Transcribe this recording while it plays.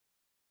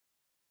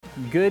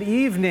Good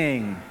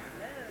evening.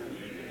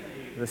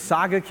 The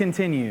saga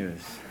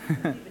continues.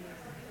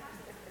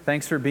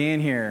 Thanks for being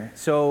here.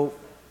 So,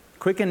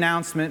 quick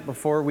announcement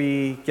before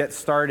we get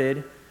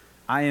started.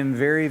 I am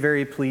very,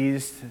 very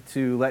pleased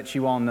to let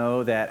you all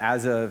know that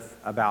as of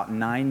about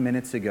 9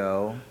 minutes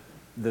ago,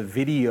 the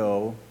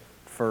video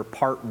for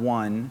part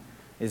 1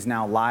 is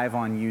now live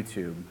on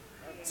YouTube.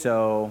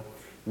 So,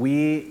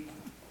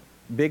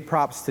 big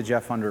props to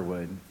Jeff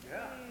Underwood,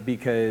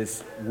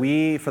 because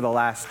for the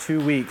last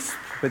 2 weeks,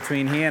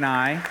 between he and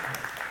I,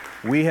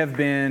 we have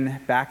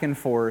been back and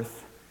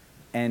forth,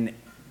 and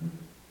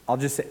I'll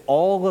just say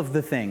all of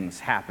the things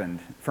happened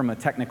from a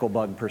technical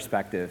bug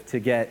perspective to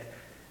get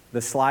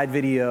the slide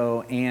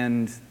video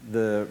and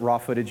the raw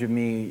footage of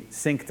me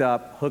synced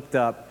up, hooked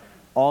up,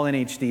 all in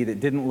HD that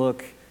didn't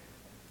look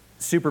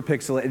super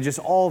pixelated, just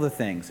all the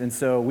things. And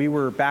so we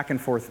were back and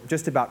forth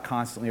just about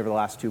constantly over the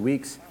last 2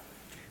 weeks.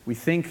 We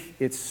think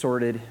it's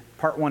sorted.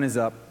 Part 1 is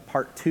up.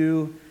 Part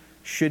 2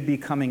 should be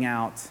coming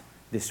out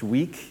this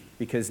week,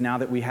 because now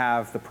that we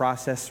have the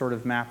process sort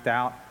of mapped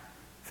out,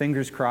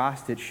 fingers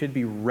crossed, it should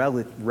be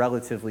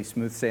relatively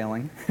smooth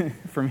sailing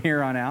from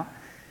here on out.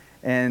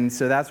 And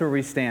so that's where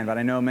we stand. But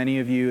I know many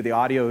of you, the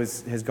audio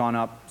has gone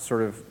up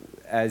sort of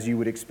as you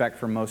would expect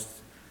for most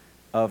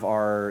of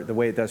the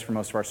way it does for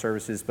most of our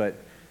services, but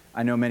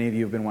I know many of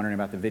you have been wondering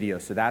about the video.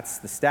 So that's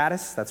the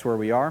status, that's where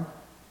we are.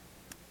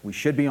 We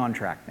should be on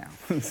track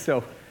now.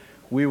 So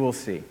we will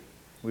see.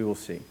 We will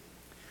see.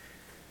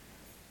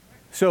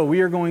 So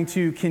we are going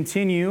to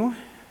continue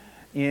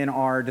in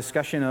our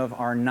discussion of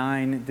our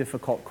 9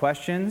 difficult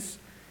questions.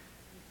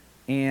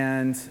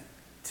 And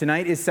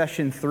tonight is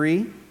session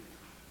 3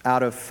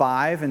 out of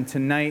 5. And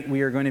tonight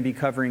we are going to be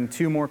covering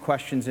 2 more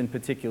questions in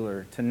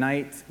particular.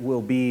 Tonight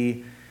will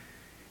be,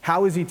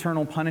 how is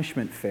eternal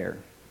punishment fair?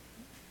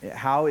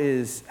 How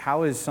is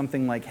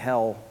something like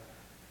hell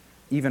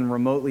even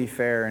remotely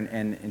fair,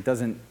 and it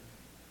doesn't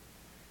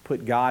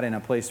put God in a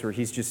place where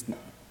he's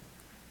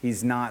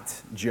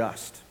not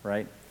just,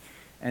 right?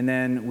 And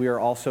then we are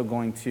also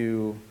going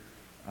to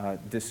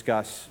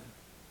discuss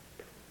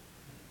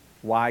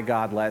why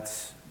God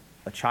lets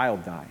a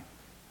child die.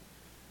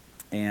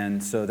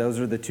 And so those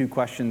are the 2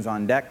 questions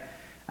on deck.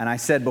 And I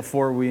said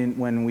before we even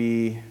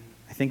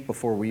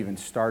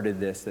started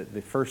this, that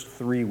the first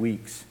 3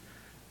 weeks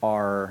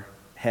are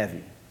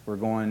heavy. We're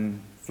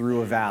going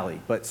through a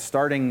valley. But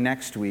starting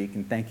next week,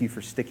 and thank you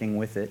for sticking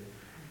with it,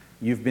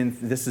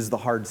 this is the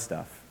hard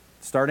stuff.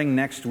 Starting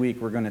next week,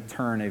 we're going to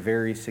turn a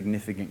very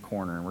significant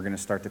corner, and we're going to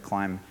start to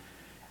climb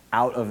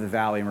out of the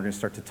valley, and we're going to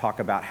start to talk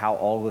about how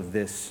all of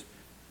this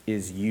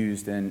is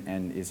used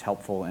and is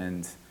helpful,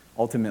 and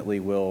ultimately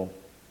will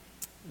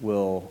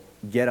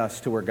get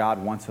us to where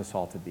God wants us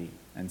all to be.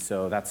 And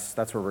so that's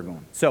where we're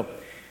going. So,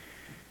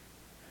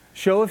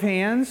 show of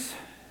hands,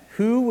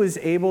 who was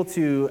able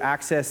to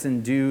access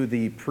and do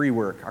the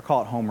pre-work? I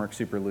call it homework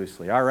super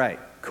loosely. All right,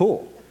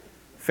 cool.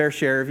 Fair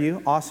share of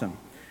you. Awesome.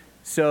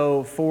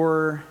 So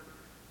for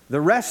the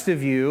rest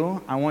of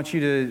you, I want you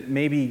to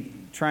maybe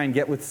try and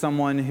get with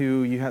someone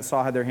who you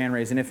saw had their hand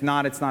raised. And if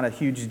not, it's not a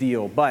huge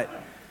deal. But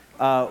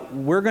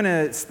we're going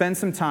to spend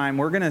some time.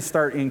 We're going to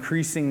start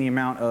increasing the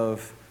amount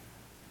of,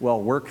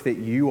 work that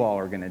you all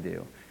are going to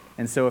do.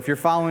 And so if you're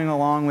following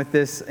along with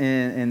this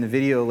in the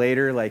video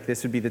later,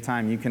 this would be the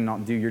time you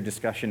can do your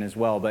discussion as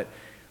well. But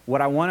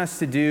what I want us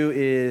to do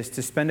is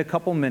to spend a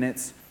couple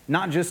minutes,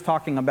 not just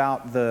talking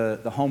about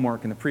the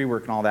homework and the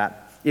pre-work and all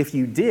that. If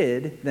you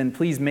did, then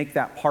please make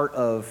that part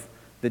of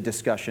the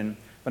discussion.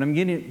 But I'm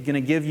going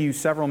to give you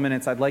several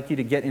minutes. I'd like you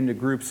to get into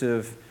groups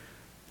of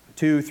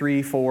 2,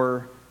 3,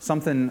 4,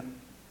 something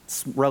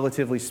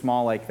relatively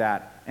small like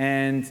that.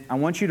 And I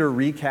want you to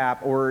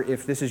recap, or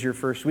if this is your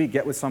first week,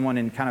 get with someone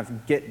and kind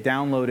of get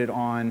downloaded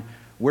on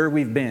where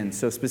we've been.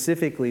 So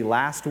specifically,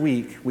 last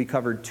week, we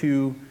covered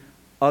 2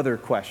 other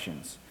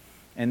questions.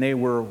 And they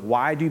were,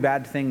 why do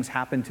bad things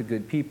happen to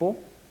good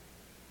people?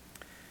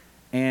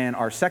 And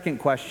our second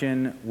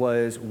question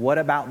was, what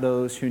about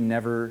those who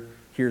never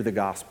hear the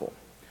gospel?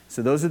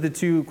 So those are the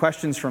 2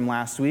 questions from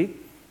last week.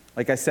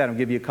 Like I said, I'll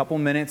give you a couple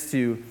minutes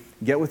to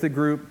get with the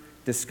group,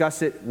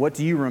 discuss it. What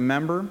do you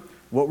remember?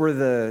 What were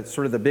the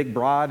sort of the big,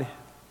 broad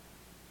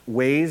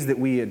ways that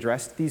we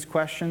addressed these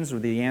questions, or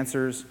the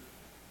answers?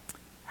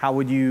 How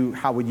would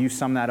you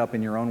sum that up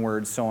in your own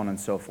words, so on and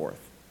so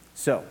forth?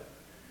 So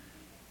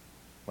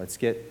let's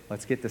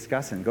get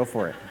discussing. Go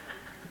for it.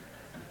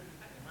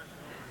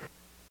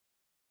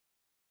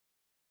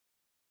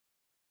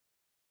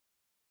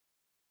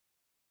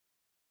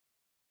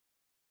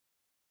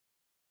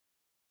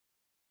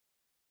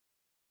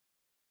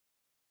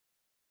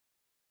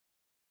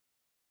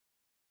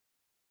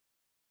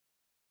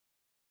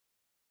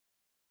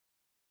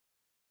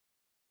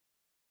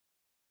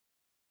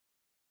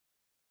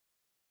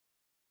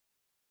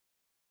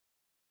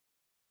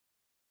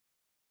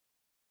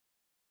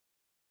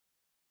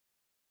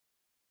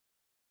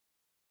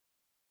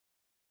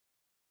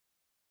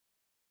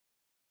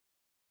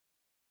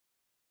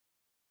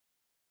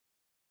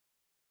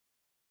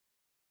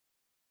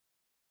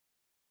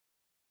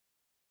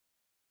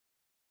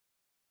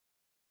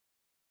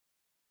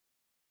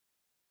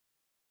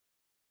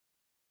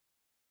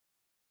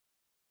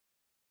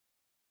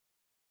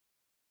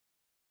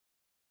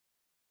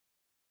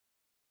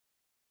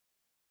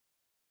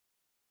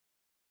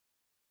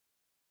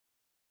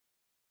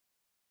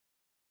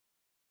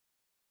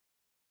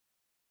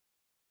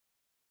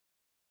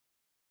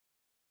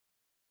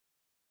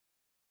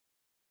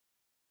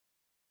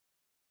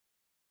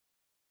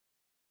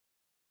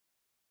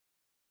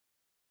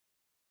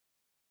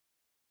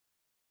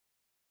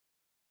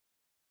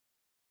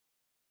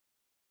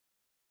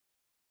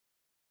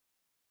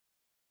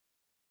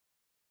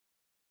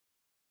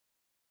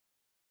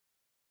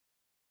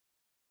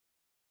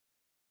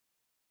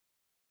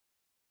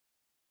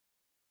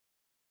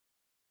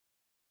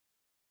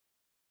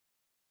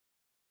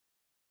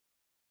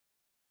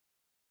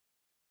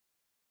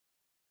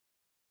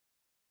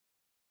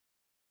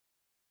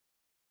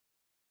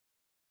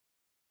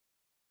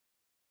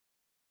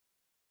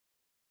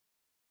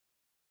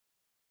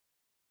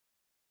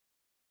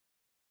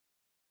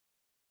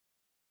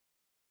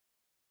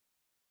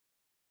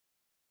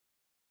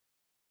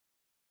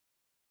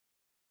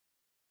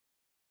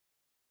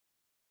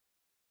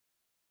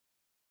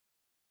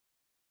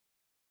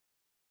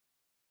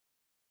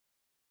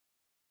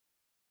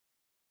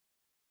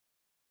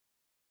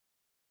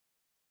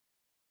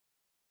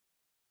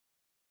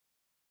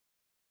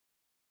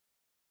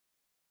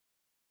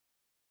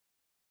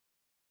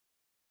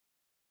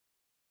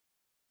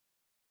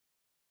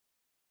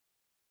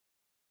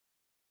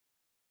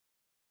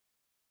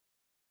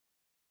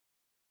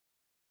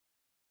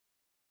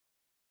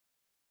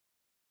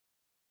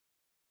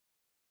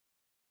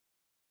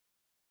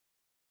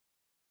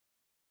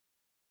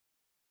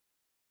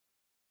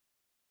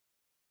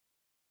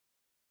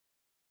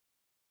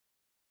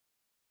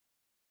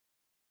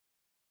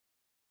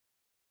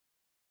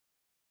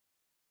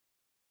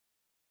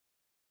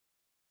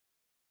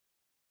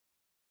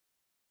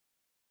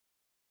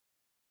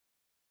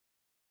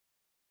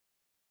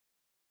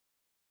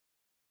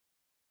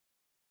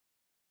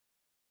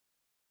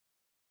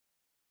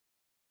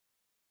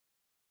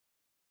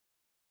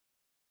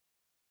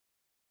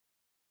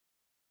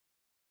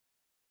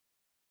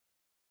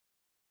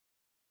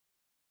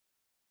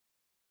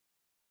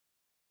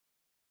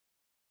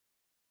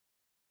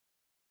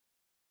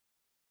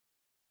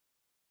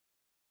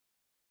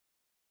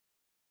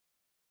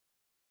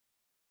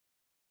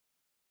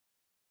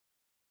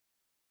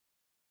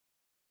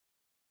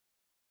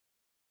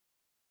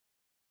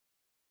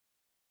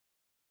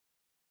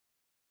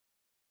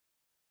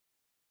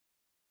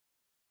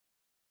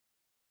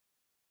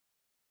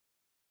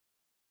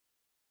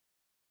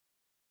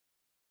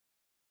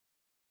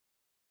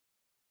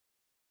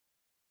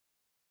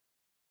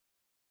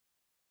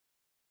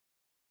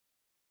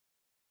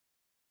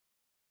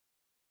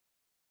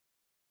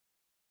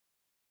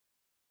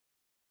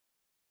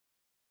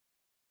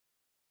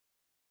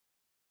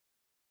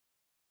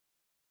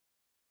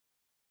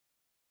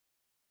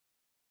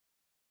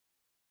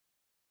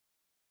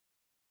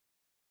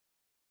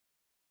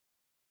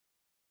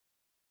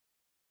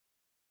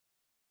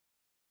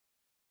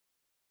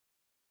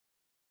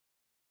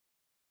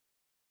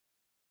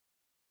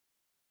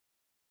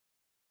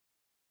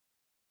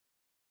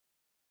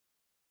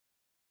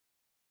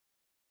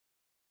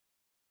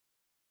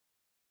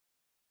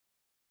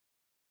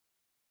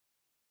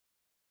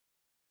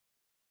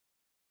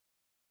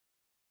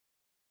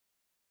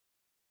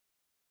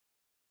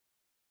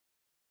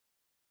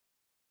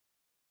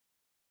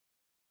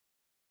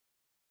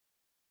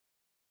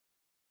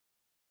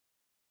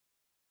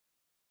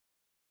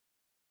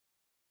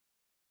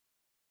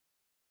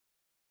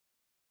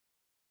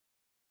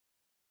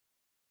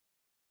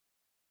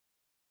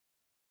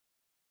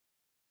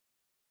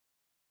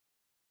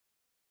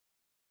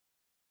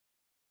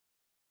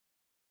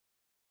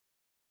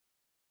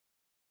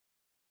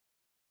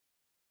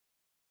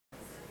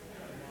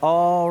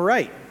 All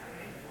right.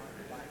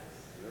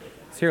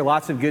 So here,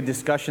 lots of good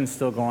discussion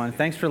still going.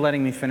 Thanks for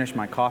letting me finish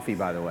my coffee,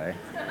 by the way.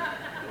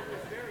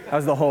 That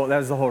was the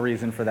whole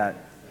reason for that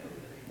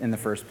in the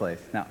first place.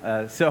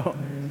 Now,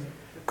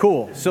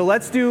 cool. So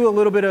let's do a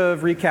little bit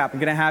of recap. I'm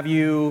going to have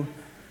you,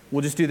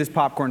 we'll just do this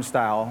popcorn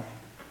style.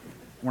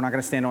 We're not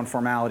going to stand on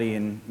formality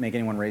and make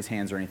anyone raise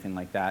hands or anything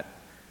like that.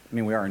 I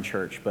mean, we are in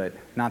church, but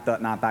not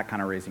that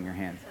kind of raising your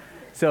hands.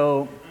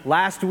 So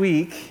last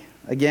week,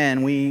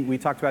 again, we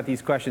talked about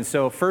these questions.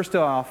 So first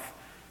off,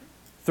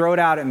 throw it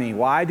out at me.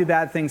 Why do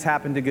bad things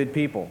happen to good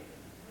people?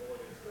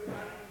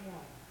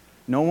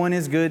 No one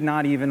is good,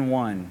 not even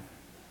one.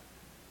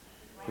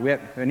 Do we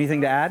have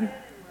anything to add?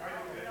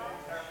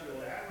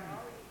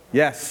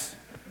 Yes.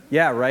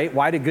 Yeah, right?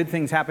 Why do good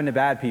things happen to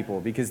bad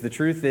people? Because the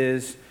truth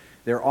is,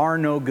 there are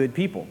no good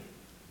people.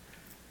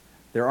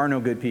 There are no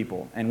good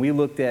people. And we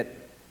looked at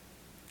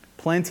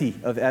plenty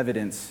of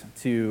evidence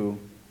to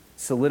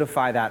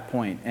solidify that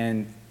point.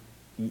 And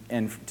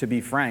to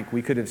be frank,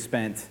 we could have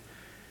spent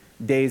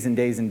days and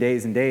days and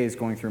days and days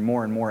going through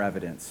more and more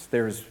evidence.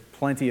 There's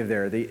plenty of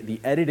there. The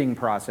editing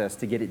process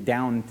to get it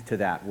down to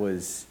that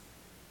was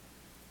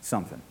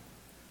something,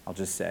 I'll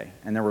just say.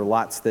 And there were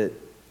lots that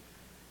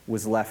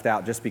was left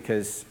out just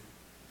because,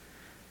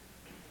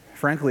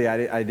 frankly,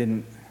 I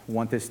didn't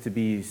want this to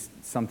be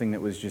something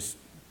that was just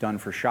done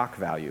for shock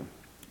value.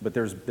 But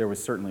there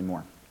was certainly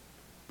more.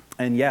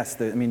 And yes,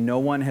 no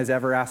one has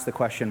ever asked the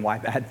question why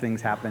bad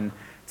things happen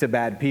to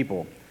bad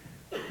people.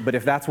 But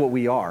if that's what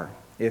we are,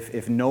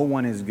 if no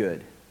one is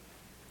good,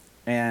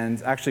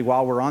 and actually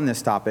while we're on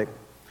this topic,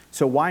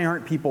 so why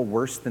aren't people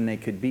worse than they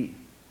could be?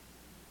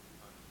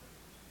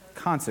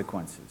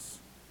 Consequences,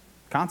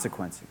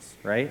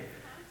 right?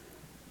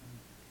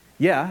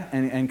 Yeah,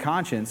 and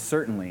conscience,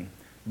 certainly.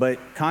 But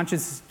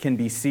conscience can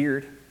be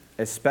seared,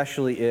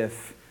 especially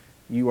if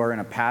you are in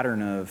a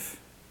pattern of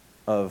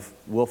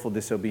willful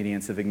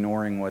disobedience, of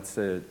ignoring what's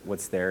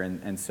there.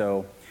 And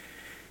so,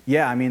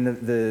 yeah, I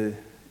mean,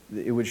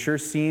 it would sure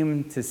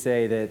seem to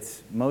say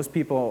that most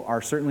people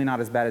are certainly not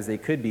as bad as they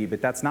could be,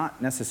 but that's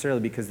not necessarily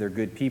because they're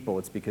good people.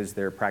 It's because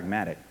they're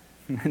pragmatic,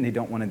 and they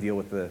don't want to deal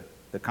with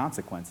the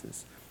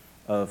consequences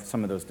of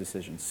some of those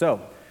decisions. So,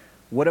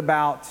 what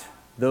about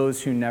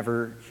those who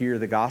never hear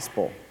the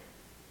gospel?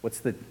 What's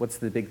the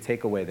big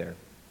takeaway there?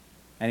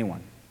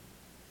 Anyone?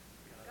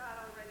 God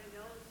already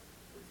knows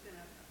who's going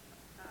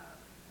to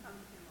come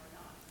to him or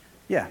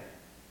not.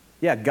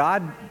 Yeah,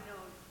 God. He already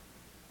knows,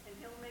 and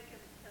he'll make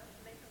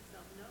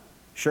himself known.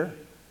 Sure.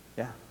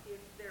 Yeah. If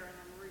they're on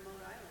a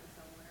remote island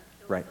somewhere,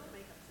 he'll Right. still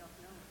make himself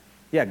known.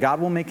 Yeah,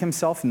 God will make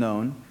himself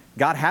known.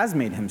 God has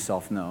made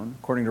himself known,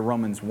 according to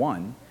Romans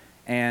 1.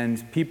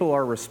 And people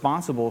are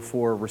responsible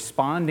for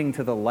responding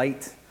to the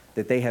light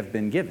that they have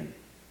been given,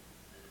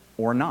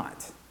 or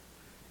not.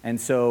 And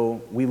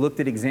so we looked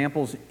at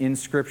examples in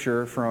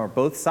Scripture from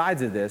both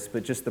sides of this,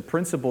 but just the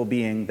principle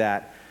being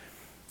that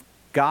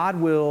God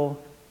will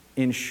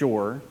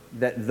ensure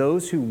that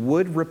those who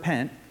would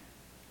repent,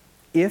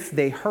 if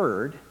they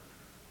heard,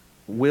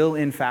 will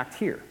in fact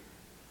hear.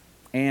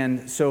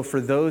 And so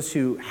for those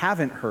who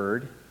haven't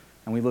heard,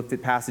 and we looked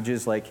at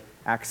passages like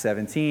Acts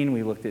 17,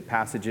 we looked at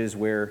passages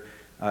where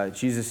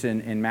Jesus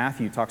in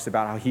Matthew talks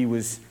about how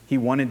he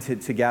wanted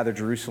to gather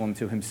Jerusalem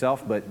to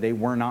himself, but they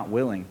were not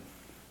willing.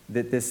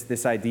 That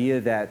this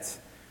idea that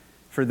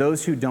for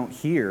those who don't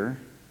hear,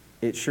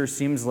 it sure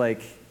seems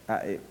like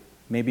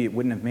maybe it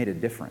wouldn't have made a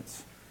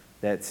difference.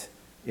 That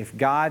if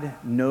God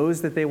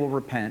knows that they will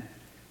repent,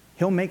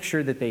 he'll make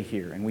sure that they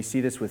hear. And we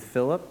see this with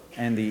Philip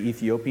and the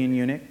Ethiopian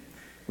eunuch.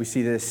 We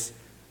see this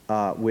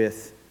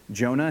with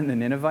Jonah and the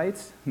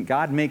Ninevites.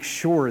 God makes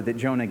sure that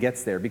Jonah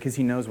gets there because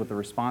he knows what the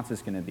response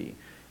is going to be.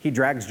 He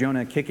drags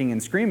Jonah kicking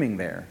and screaming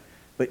there,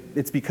 but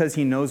it's because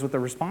he knows what the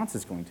response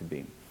is going to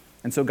be.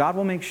 And so God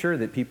will make sure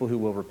that people who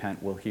will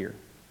repent will hear.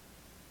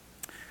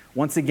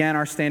 Once again,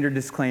 our standard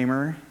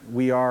disclaimer,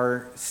 we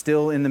are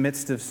still in the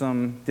midst of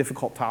some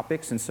difficult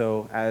topics, and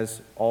so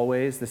as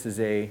always, this is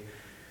a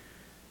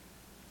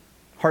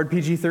hard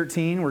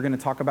PG-13. We're going to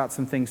talk about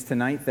some things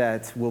tonight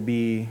that will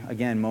be,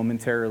 again,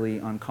 momentarily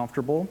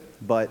uncomfortable,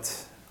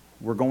 but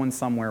we're going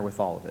somewhere with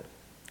all of it.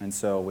 And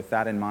so with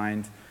that in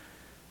mind,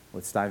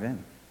 let's dive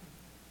in.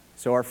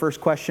 So our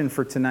first question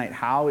for tonight,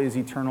 how is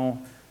eternal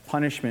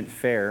punishment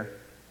fair?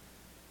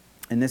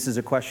 And this is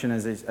a question,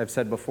 as I've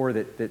said before,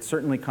 that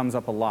certainly comes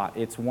up a lot.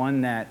 It's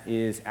one that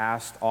is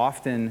asked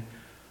often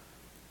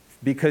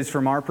because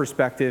from our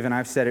perspective, and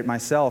I've said it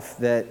myself,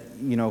 that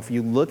if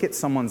you look at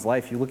someone's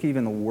life, you look at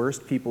even the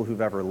worst people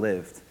who've ever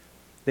lived,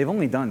 they've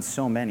only done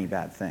so many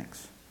bad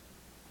things,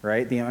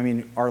 right?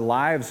 Our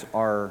lives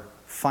are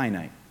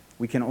finite.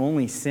 We can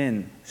only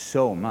sin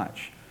so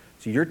much.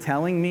 So you're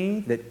telling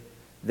me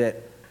that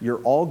your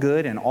all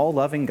good and all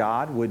loving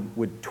God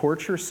would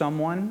torture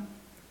someone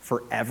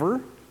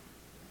forever?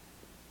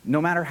 No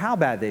matter how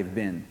bad they've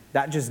been,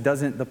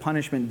 the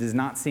punishment does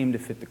not seem to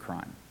fit the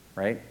crime,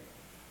 right?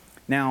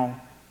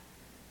 Now,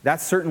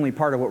 that's certainly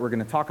part of what we're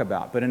going to talk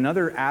about. But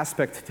another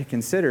aspect to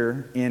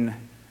consider in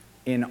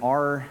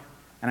our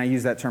and I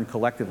use that term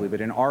collectively,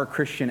 but in our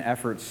Christian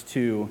efforts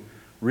to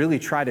really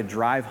try to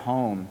drive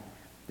home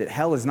that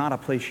hell is not a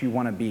place you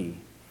want to be,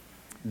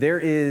 there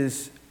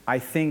is, I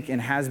think,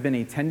 and has been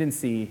a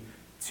tendency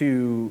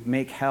to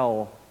make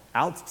hell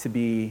out to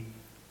be,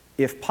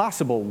 if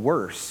possible,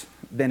 worse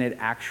than it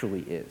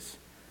actually is.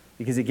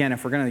 Because again,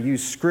 if we're going to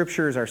use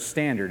Scripture as our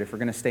standard, if we're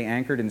going to stay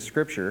anchored in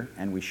Scripture,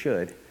 and we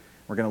should,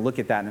 we're going to look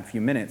at that in a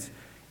few minutes,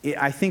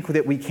 I think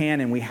that we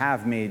can and we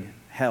have made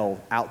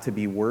hell out to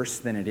be worse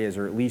than it is,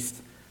 or at least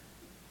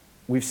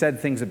we've said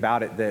things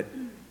about it that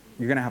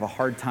you're going to have a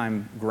hard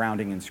time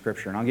grounding in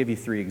Scripture. And I'll give you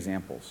 3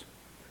 examples.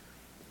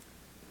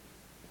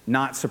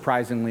 Not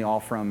surprisingly, all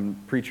from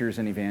preachers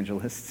and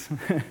evangelists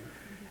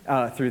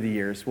through the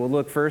years. We'll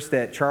look first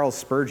at Charles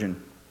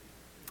Spurgeon.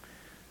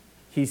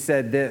 He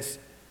said this: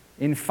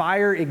 "In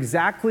fire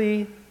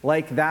exactly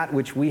like that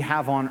which we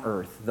have on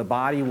earth, the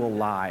body will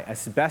lie,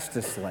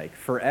 asbestos-like,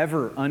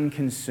 forever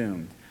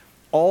unconsumed.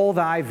 All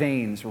thy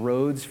veins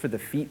roads for the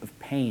feet of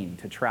pain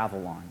to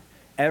travel on.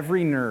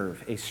 Every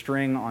nerve a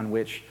string on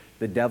which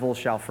the devil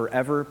shall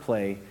forever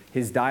play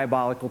his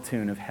diabolical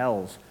tune of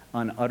hell's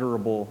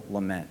unutterable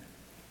lament."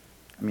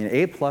 I mean,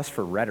 A+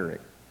 for rhetoric,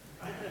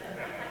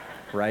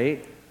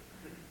 right?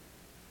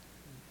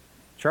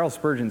 Charles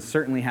Spurgeon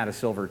certainly had a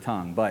silver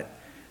tongue, but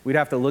we'd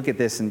have to look at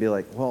this and be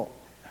like, well,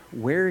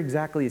 where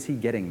exactly is he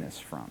getting this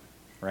from,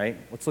 right?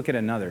 Let's look at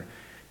another.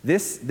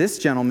 This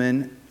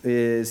gentleman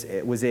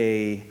was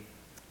a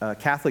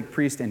Catholic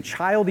priest and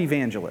child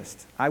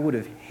evangelist. I would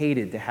have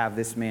hated to have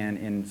this man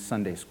in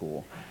Sunday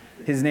school.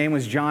 His name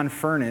was John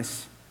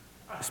Furness,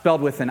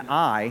 spelled with an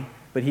I,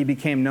 but he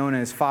became known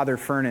as Father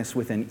Furnace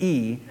with an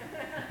E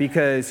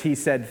because he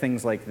said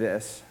things like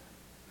this: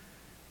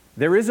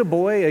 "There is a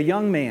boy, a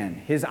young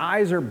man. His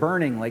eyes are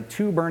burning like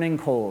 2 burning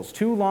coals.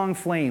 2 long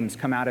flames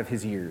come out of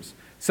his ears.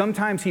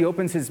 Sometimes he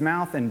opens his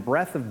mouth and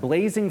breath of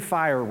blazing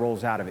fire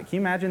rolls out of it." Can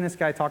you imagine this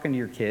guy talking to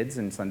your kids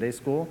in Sunday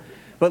school?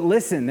 "But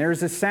listen,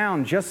 there's a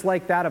sound just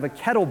like that of a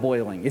kettle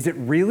boiling. Is it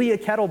really a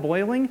kettle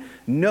boiling?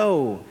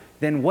 No.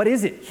 Then what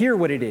is it? Hear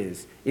what it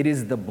is. It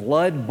is the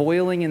blood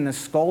boiling in the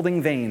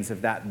scalding veins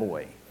of that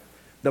boy.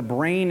 The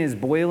brain is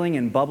boiling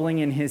and bubbling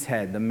in his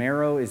head. The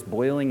marrow is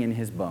boiling in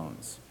his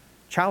bones."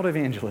 Child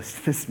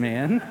evangelist, this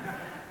man.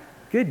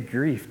 Good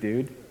grief,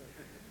 dude.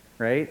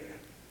 Right?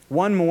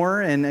 One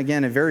more, and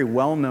again, a very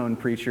well-known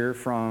preacher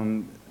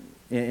from,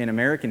 in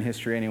American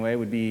history anyway,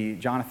 would be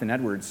Jonathan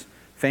Edwards,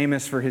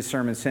 famous for his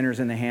sermon, "Sinners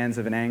in the Hands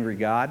of an Angry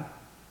God."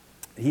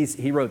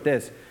 He wrote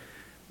this: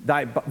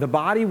 "The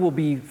body will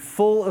be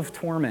full of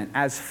torment,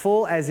 as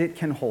full as it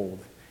can hold,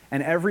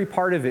 and every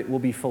part of it will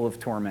be full of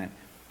torment.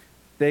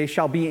 They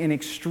shall be in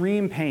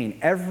extreme pain,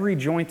 every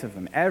joint of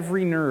them,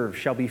 every nerve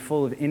shall be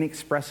full of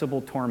inexpressible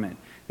torment.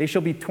 They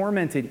shall be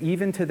tormented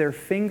even to their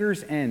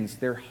fingers' ends,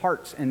 their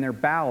hearts and their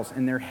bowels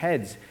and their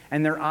heads,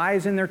 and their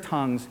eyes and their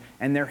tongues,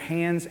 and their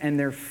hands and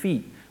their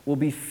feet will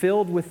be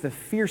filled with the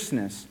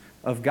fierceness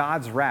of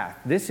God's wrath.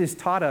 This is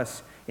taught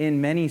us in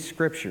many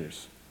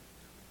scriptures."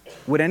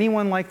 Would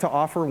anyone like to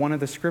offer one of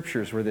the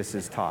scriptures where this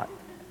is taught?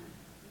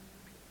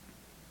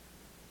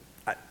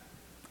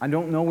 I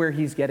don't know where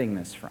he's getting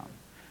this from.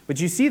 But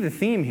you see the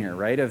theme here,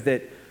 right? Of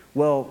that,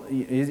 well,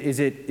 is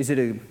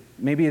it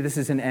maybe this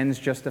is an ends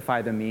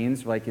justify the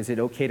means? Like, is it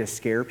okay to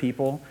scare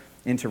people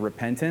into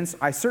repentance?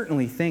 I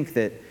certainly think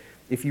that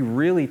if you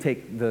really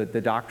take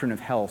the doctrine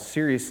of hell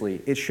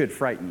seriously, it should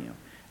frighten you.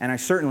 And I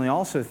certainly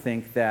also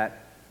think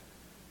that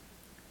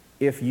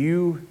if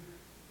you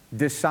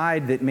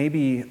decide that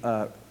maybe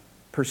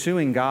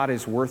pursuing God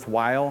is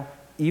worthwhile,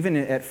 even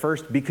at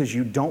first because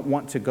you don't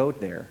want to go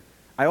there,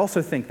 I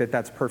also think that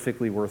that's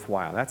perfectly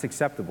worthwhile. That's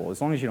acceptable,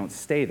 as long as you don't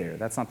stay there.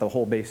 That's not the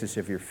whole basis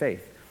of your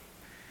faith.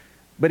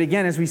 But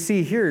again, as we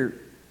see here,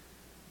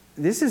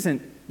 this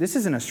isn't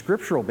a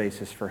scriptural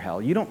basis for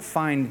hell. You don't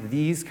find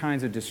these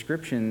kinds of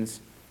descriptions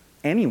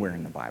anywhere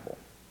in the Bible.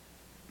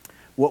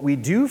 What we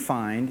do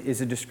find is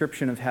a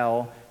description of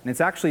hell, and it's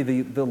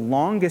actually the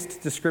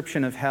longest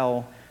description of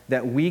hell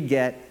that we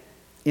get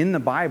in the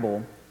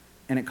Bible,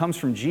 and it comes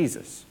from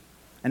Jesus.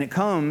 And it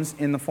comes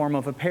in the form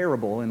of a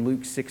parable in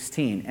Luke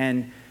 16.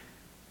 And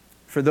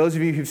for those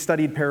of you who've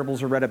studied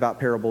parables or read about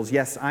parables,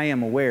 yes, I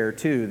am aware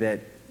too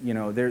that,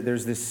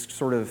 there's this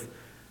sort of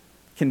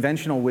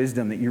conventional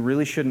wisdom that you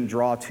really shouldn't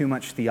draw too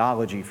much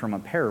theology from a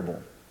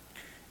parable.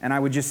 And I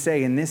would just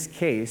say in this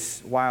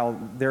case, while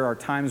there are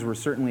times where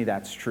certainly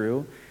that's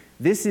true,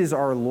 this is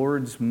our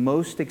Lord's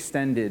most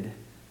extended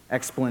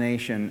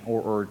explanation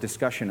or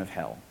discussion of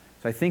hell.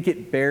 So I think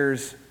it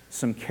bears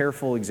some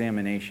careful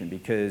examination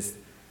because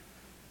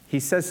he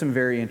says some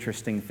very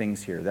interesting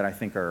things here that I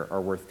think are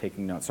worth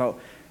taking note. So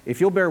if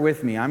you'll bear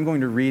with me, I'm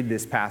going to read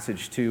this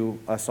passage to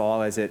us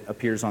all as it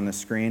appears on the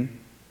screen.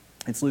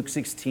 It's Luke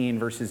 16,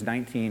 verses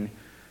 19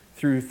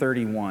 through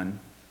 31.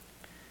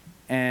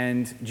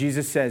 And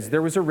Jesus says,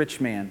 "There was a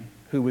rich man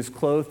who was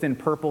clothed in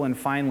purple and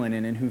fine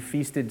linen and who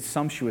feasted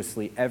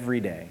sumptuously every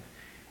day.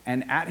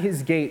 And at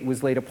his gate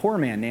was laid a poor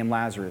man named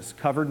Lazarus,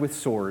 covered with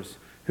sores,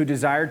 who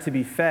desired to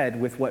be fed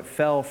with what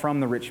fell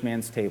from the rich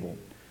man's table.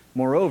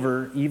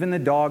 Moreover, even the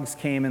dogs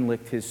came and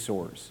licked his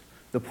sores.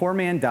 The poor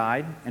man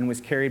died and was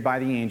carried by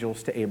the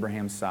angels to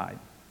Abraham's side.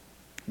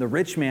 The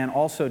rich man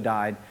also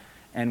died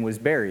and was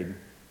buried.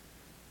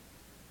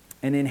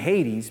 And in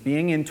Hades,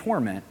 being in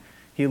torment,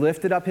 he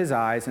lifted up his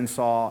eyes and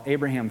saw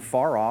Abraham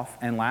far off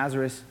and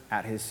Lazarus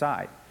at his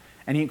side.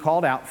 And he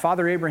called out,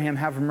 Father Abraham,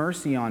 have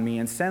mercy on me,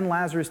 and send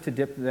Lazarus to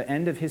dip the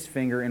end of his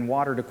finger in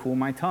water to cool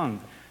my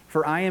tongue,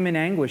 for I am in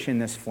anguish in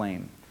this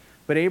flame.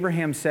 But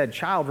Abraham said,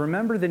 Child,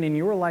 remember that in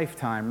your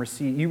lifetime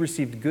you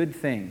received good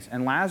things,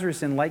 and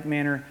Lazarus in like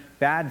manner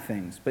bad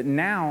things. But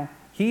now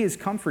he is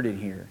comforted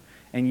here,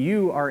 and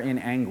you are in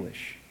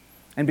anguish.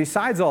 And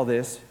besides all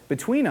this,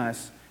 between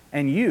us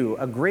and you,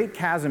 a great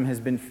chasm has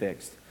been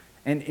fixed,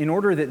 and in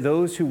order that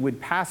those who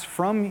would pass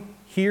from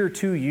here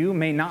to you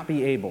may not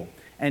be able,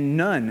 and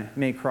none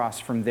may cross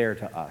from there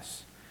to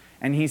us.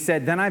 And he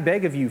said, Then I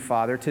beg of you,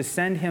 Father, to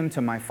send him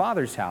to my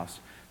father's house,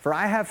 for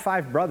I have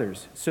 5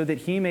 brothers, so that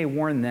he may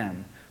warn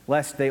them,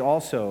 lest they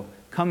also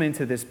come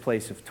into this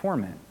place of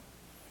torment.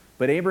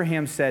 But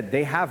Abraham said,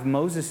 They have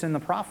Moses and the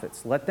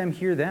prophets. Let them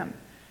hear them.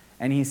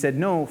 And he said,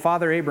 No,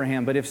 Father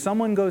Abraham, but if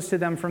someone goes to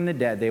them from the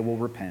dead, they will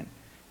repent.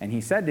 And he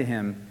said to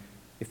him,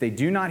 If they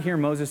do not hear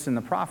Moses and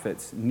the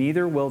prophets,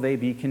 neither will they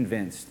be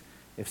convinced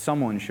if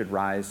someone should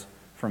rise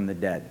from the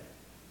dead.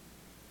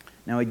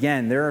 Now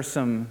again, there are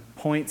some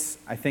points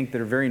I think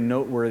that are very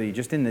noteworthy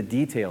just in the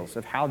details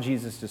of how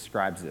Jesus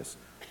describes this.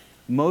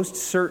 Most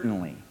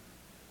certainly,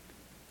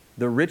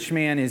 the rich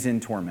man is in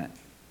torment.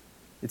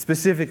 It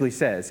specifically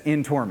says,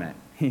 in torment,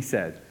 he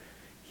said.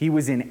 He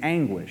was in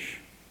anguish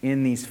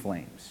in these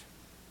flames.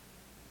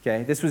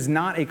 Okay? This was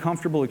not a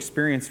comfortable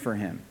experience for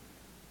him.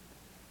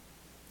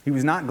 He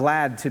was not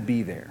glad to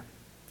be there.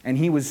 And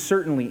he was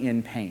certainly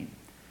in pain.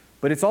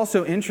 But it's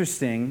also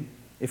interesting,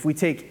 if we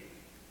take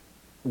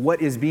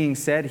what is being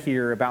said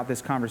here about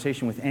this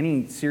conversation with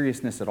any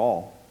seriousness at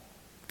all,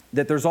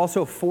 that there's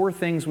also 4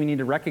 things we need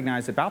to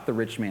recognize about the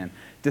rich man,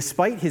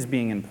 despite his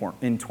being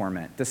in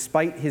torment,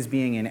 despite his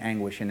being in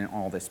anguish and in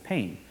all this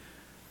pain.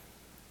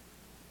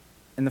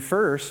 And the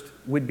first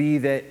would be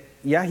that,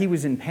 yeah, he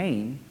was in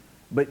pain,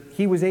 but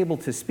he was able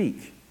to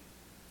speak.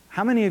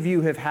 How many of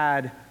you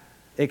have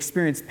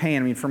experienced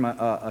pain? I mean, from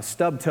a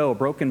stubbed toe, a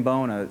broken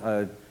bone,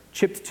 a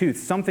chipped tooth,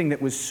 something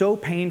that was so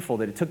painful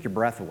that it took your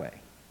breath away.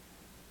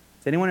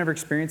 Has anyone ever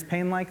experienced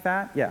pain like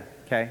that? Yeah,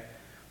 okay.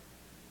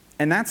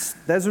 And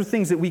those are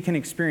things that we can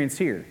experience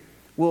here.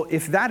 Well,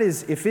 if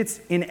it's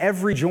in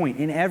every joint,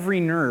 in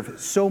every nerve,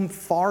 so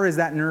far as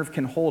that nerve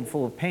can hold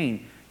full of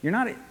pain,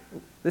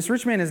 this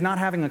rich man is not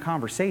having a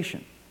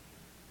conversation.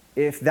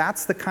 If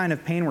that's the kind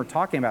of pain we're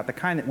talking about, the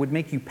kind that would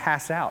make you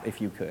pass out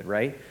if you could,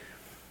 right?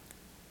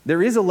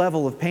 There is a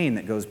level of pain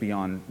that goes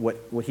beyond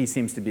what he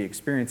seems to be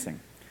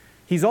experiencing.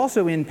 He's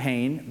also in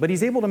pain, but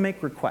he's able to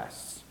make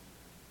requests.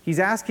 He's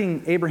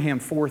asking Abraham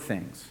 4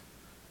 things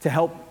to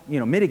help,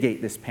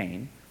 mitigate this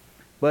pain.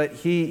 But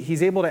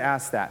he's able to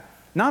ask that.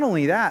 Not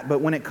only that,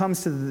 but when it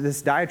comes to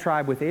this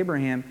diatribe with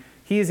Abraham,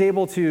 he is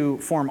able to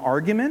form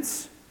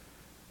arguments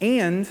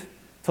and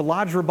to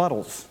lodge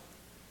rebuttals,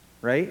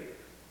 right?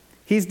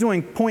 He's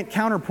doing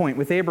point-counterpoint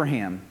with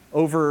Abraham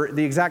over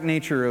the exact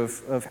nature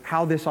of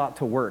how this ought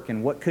to work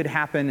and what could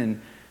happen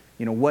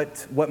and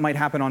what might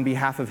happen on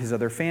behalf of his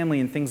other family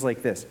and things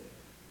like this.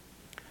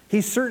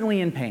 He's certainly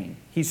in pain.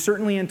 He's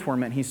certainly in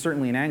torment. He's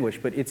certainly in anguish.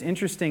 But it's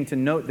interesting to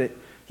note that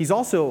he's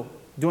also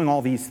doing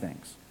all these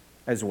things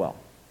as well.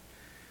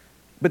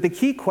 But the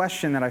key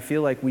question that I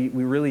feel like we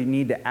really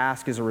need to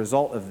ask as a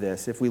result of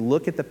this, if we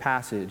look at the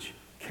passage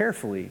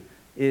carefully,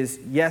 is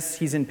yes,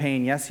 he's in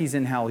pain, yes, he's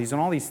in hell, he's in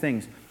all these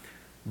things,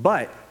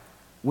 but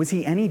was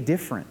he any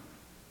different?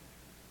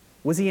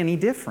 Was he any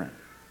different?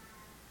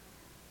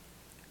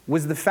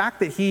 Was the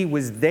fact that he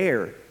was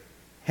there,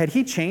 had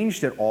he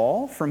changed at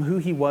all from who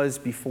he was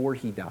before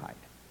he died?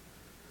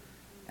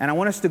 And I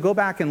want us to go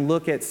back and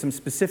look at some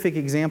specific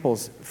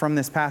examples from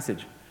this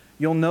passage.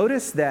 You'll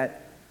notice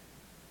that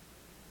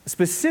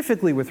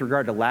specifically with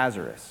regard to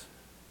Lazarus,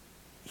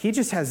 he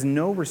just has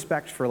no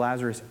respect for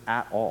Lazarus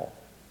at all,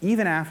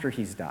 even after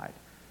he's died.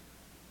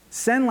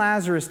 Send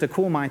Lazarus to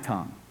cool my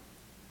tongue.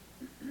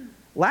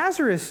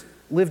 Lazarus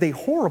lived a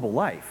horrible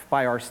life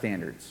by our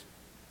standards.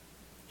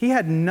 He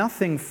had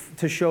nothing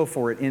to show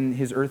for it in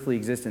his earthly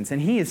existence,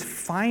 and he is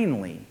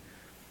finally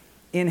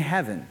in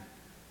heaven.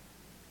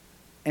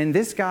 And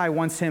this guy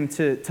wants him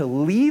to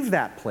leave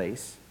that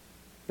place.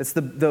 That's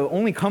the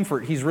only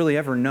comfort he's really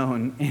ever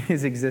known in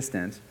his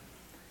existence.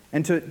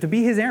 And to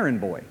be his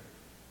errand boy,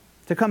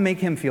 to come make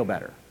him feel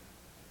better,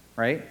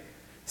 right?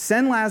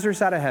 Send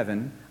Lazarus out of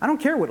heaven. I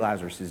don't care what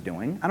Lazarus is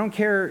doing. I don't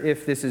care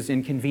if this is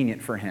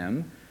inconvenient for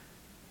him.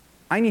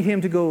 I need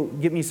him to go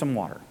get me some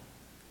water.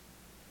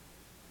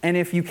 And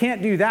if you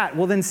can't do that,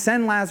 well then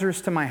send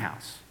Lazarus to my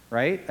house,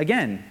 right?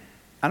 Again,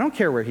 I don't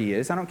care where he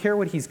is. I don't care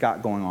what he's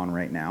got going on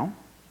right now.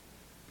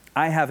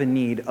 I have a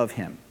need of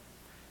him.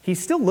 He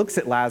still looks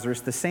at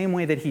Lazarus the same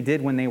way that he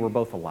did when they were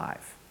both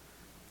alive,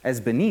 as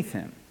beneath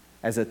him,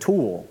 as a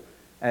tool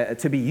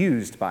to be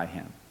used by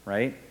him,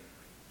 right?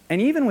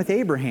 And even with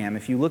Abraham,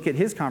 if you look at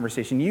his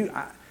conversation,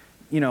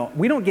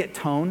 we don't get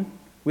tone.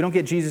 We don't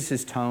get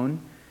Jesus'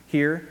 tone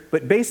here.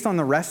 But based on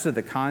the rest of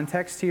the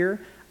context here,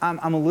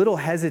 I'm a little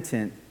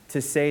hesitant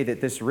to say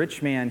that this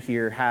rich man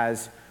here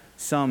has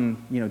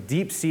some,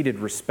 deep-seated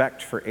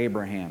respect for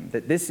Abraham.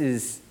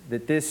 He's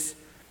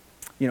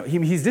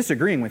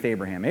disagreeing with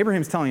Abraham.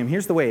 Abraham's telling him,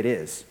 here's the way it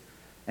is.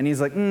 And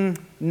he's like,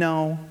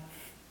 no,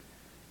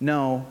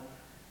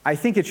 I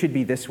think it should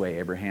be this way,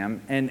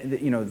 Abraham. And,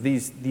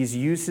 these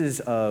uses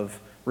of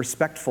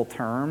respectful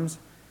terms,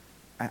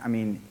 I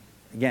mean,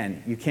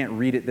 again, you can't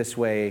read it this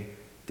way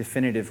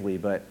definitively,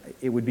 but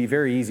it would be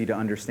very easy to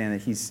understand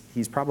that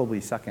he's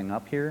probably sucking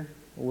up here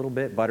a little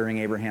bit, buttering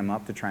Abraham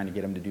up to trying to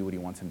get him to do what he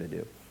wants him to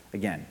do.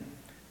 Again,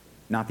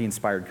 not the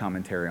inspired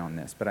commentary on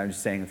this, but I'm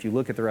just saying, if you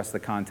look at the rest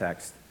of the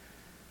context,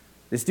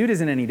 this dude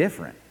isn't any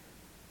different.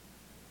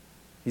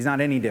 He's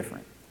not any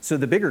different. So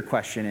the bigger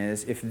question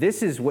is, if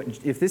this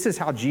is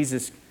how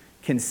Jesus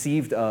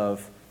conceived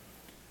of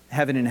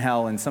heaven and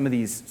hell and some of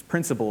these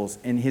principles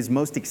in his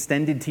most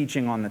extended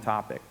teaching on the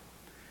topic,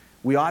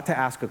 we ought to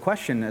ask a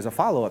question as a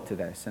follow-up to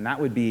this, and that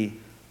would be,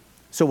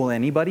 so will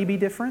anybody be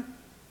different?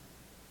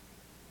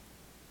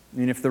 I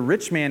mean, if the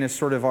rich man is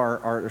sort of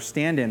our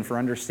stand-in for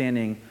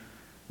understanding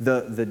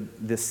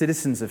the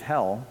citizens of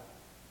hell,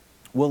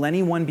 will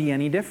anyone be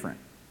any different?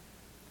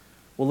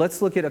 Well,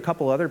 let's look at a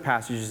couple other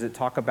passages that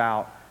talk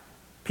about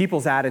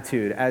people's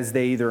attitude as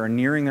they either are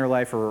nearing their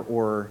life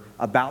or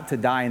about to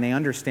die, and they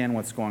understand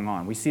what's going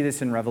on. We see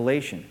this in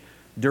Revelation.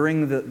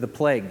 During the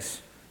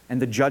plagues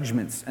and the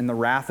judgments and the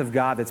wrath of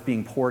God that's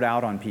being poured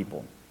out on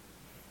people.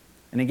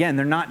 And again,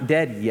 they're not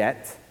dead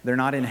yet. They're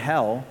not in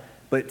hell,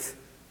 but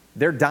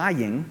they're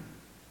dying.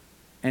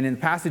 And in the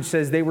passage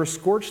says they were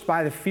scorched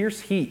by the fierce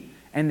heat,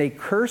 and they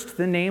cursed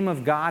the name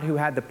of God who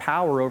had the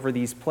power over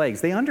these plagues.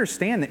 They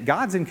understand that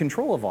God's in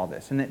control of all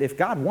this, and that if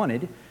God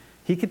wanted,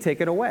 he could take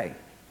it away.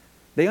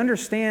 They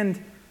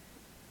understand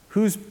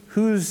who's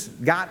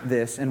got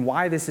this and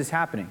why this is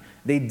happening.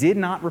 They did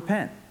not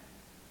repent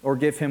or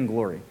give him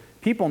glory.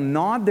 People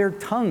gnawed their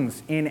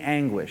tongues in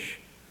anguish.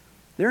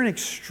 They're in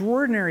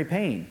extraordinary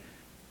pain.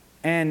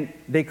 And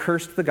they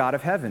cursed the God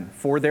of heaven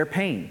for their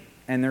pain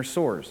and their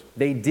sores.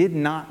 They did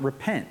not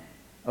repent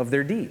of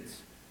their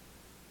deeds.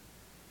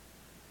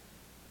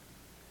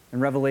 In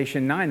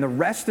Revelation 9, the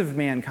rest of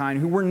mankind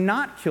who were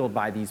not killed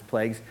by these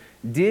plagues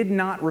did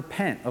not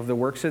repent of the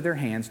works of their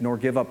hands, nor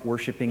give up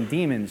worshiping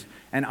demons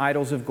and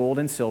idols of gold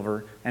and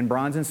silver and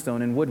bronze and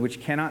stone and wood,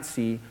 which cannot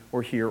see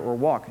or hear or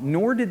walk.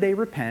 Nor did they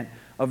repent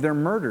of their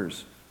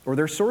murders or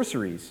their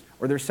sorceries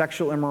or their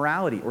sexual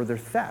immorality or their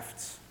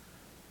thefts.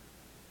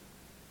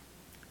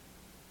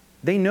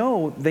 They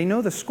know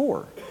the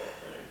score.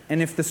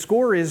 And if the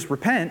score is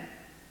repent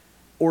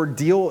or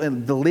deal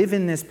and live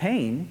in this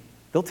pain,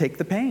 they'll take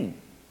the pain.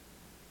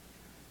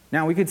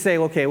 Now we could say,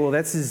 okay, well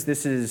this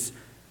is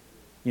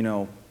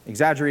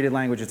exaggerated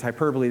language, it's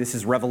hyperbole, this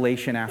is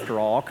Revelation after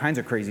all kinds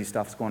of crazy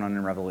stuff's going on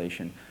in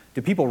Revelation.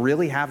 Do people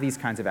really have these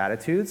kinds of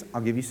attitudes?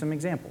 I'll give you some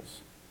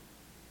examples.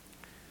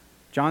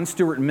 John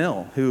Stuart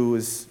Mill, who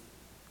was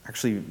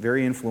actually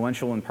very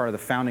influential in part of the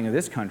founding of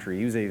this country,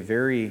 he was a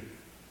very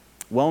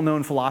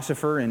well-known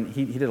philosopher, and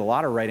he did a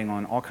lot of writing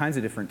on all kinds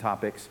of different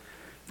topics.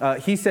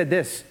 He said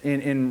this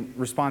in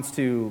response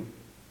to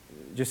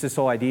just this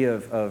whole idea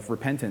of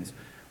repentance.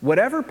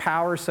 Whatever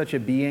power such a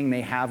being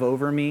may have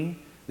over me,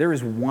 there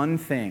is one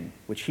thing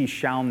which he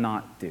shall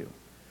not do.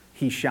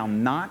 He shall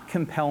not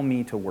compel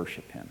me to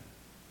worship him.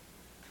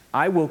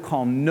 I will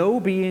call no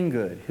being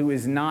good who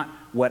is not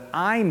what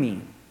I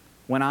mean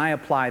when I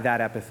apply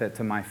that epithet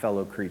to my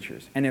fellow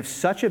creatures. And if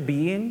such a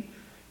being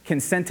can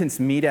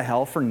sentence me to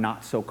hell for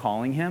not so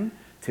calling him,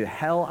 to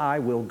hell I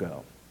will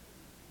go.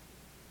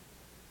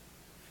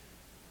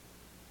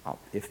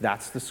 If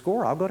that's the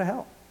score, I'll go to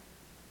hell.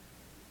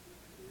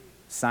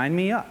 Sign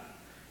me up.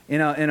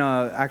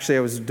 Actually,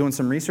 I was doing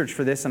some research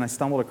for this, and I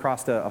stumbled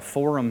across a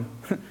forum,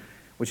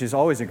 which is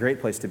always a great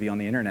place to be on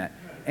the internet.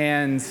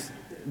 And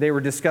they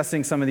were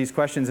discussing some of these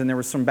questions, and there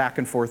was some back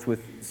and forth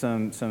with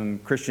some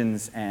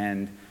Christians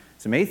and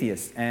some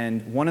atheists.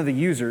 And one of the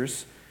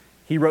users,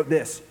 he wrote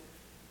this: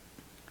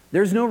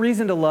 "There's no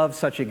reason to love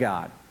such a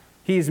God.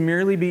 He is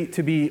merely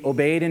to be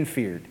obeyed and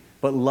feared.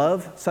 But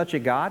love such a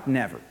God?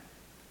 Never.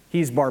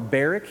 He's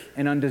barbaric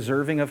and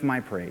undeserving of my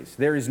praise.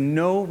 There is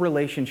no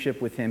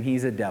relationship with him.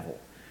 He's a devil.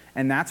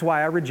 And that's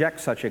why I reject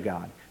such a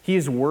God. He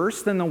is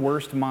worse than the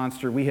worst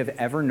monster we have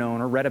ever known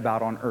or read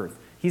about on earth.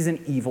 He's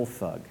an evil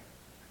thug."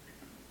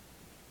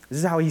 This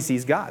is how he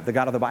sees God, the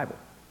God of the Bible.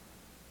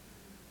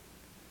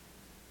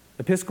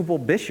 Episcopal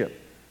Bishop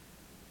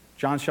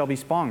John Shelby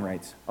Spong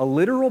writes, "A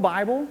literal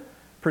Bible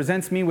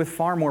presents me with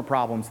far more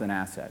problems than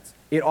assets.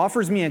 It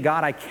offers me a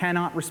God I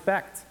cannot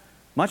respect,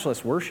 much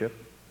less worship.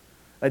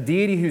 A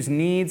deity whose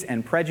needs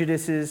and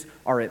prejudices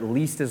are at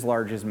least as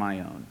large as my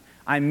own.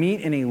 I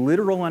meet in a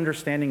literal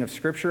understanding of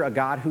Scripture a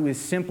God who is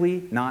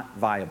simply not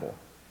viable.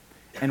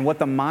 And what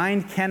the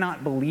mind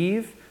cannot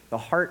believe, the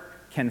heart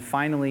can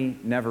finally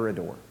never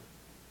adore."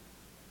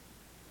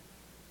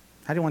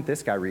 How do you want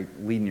this guy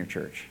leading your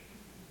church?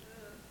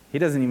 He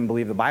doesn't even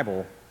believe the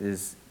Bible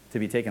is to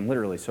be taken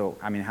literally. So,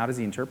 I mean, how does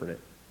he interpret it?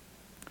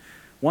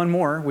 One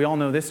more, we all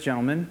know this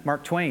gentleman,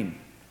 Mark Twain,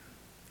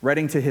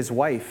 writing to his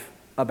wife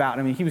about,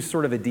 I mean, he was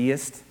sort of a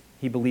deist.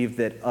 He believed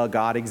that a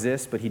God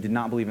exists, but he did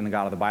not believe in the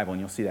God of the Bible, and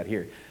you'll see that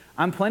here.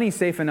 I'm plenty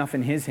safe enough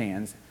in his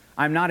hands.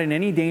 I'm not in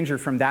any danger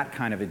from that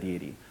kind of a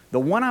deity. The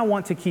one I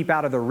want to keep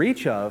out of the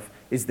reach of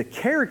is the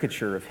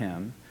caricature of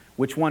him,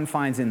 which one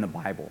finds in the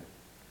Bible.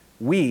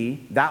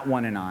 We, that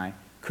one and I,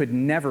 could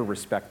never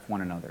respect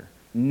one another,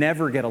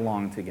 never get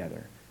along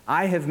together.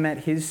 I have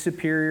met his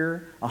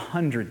superior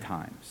 100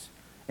 times.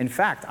 In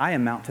fact, I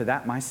amount to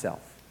that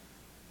myself.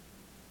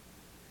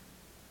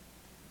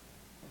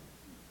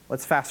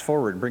 Let's fast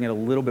forward and bring it a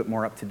little bit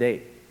more up to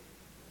date.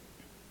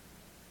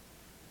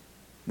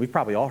 We've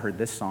probably all heard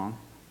this song.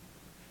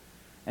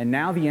 And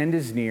now the end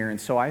is near, and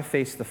so I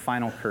face the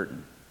final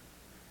curtain.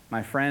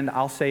 My friend,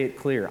 I'll say it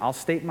clear. I'll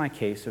state my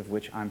case of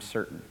which I'm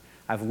certain.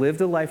 I've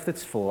lived a life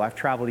that's full. I've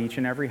traveled each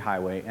and every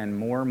highway, and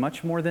more,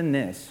 much more than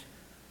this,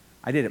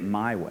 I did it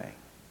my way.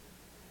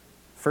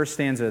 First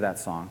stanza of that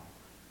song.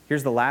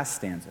 Here's the last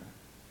stanza.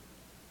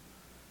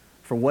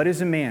 For what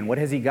is a man? What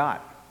has he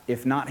got?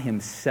 If not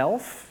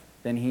himself,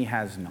 then he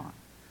has not.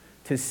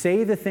 To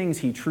say the things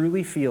he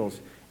truly feels,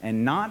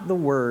 and not the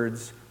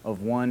words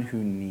of one who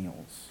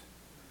kneels.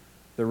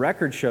 The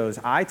record shows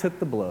I took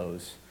the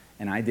blows,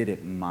 and I did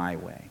it my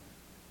way.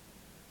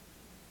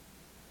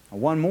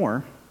 One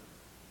more.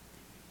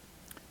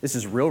 This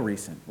is real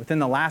recent. Within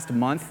the last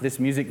month, this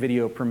music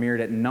video premiered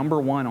at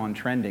 #1 on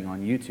trending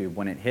on YouTube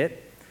when it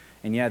hit.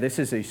 And yeah, this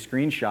is a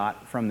screenshot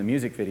from the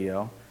music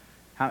video.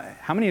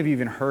 How many of you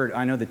even heard,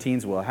 I know the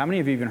teens will, how many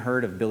of you even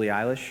heard of Billie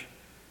Eilish?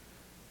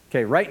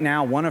 Okay, right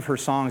now, one of her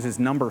songs is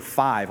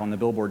 #5 on the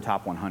Billboard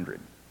Top 100.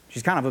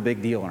 She's kind of a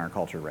big deal in our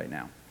culture right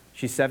now.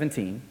 She's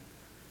 17.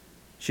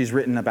 She's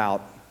written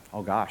about,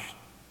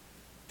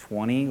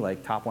 20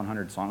 top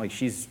 100 songs. Like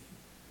she's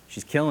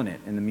killing it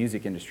in the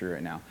music industry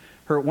right now.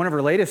 One of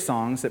her latest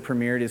songs that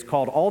premiered is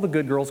called All the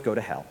Good Girls Go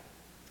to Hell.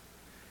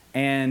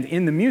 And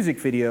in the music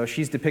video,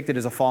 she's depicted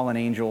as a fallen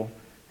angel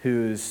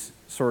who's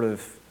sort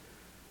of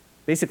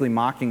basically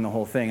mocking the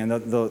whole thing. And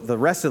the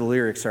rest of the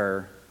lyrics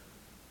are,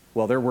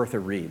 well, they're worth a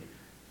read.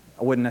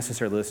 I wouldn't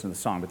necessarily listen to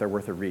the song, but they're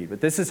worth a read.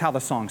 But this is how the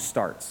song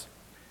starts.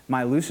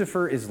 My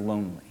Lucifer is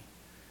lonely.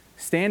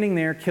 Standing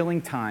there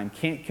killing time,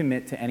 can't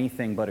commit to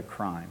anything but a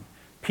crime.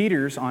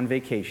 Peter's on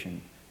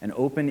vacation, an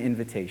open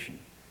invitation.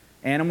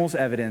 Animals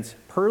evidence,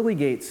 pearly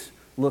gates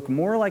look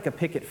more like a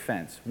picket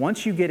fence.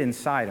 Once you get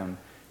inside them,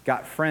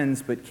 got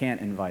friends but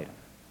can't invite them.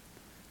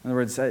 In other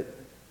words,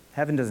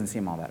 heaven doesn't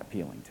seem all that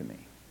appealing to me.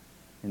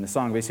 And the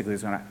song basically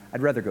is going,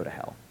 I'd rather go to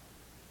hell.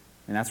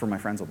 And that's where my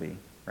friends will be,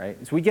 right?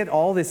 So we get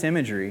all this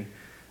imagery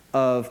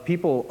of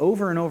people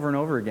over and over and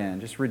over again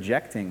just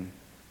rejecting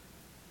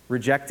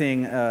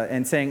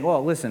and saying,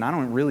 well, listen, I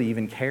don't really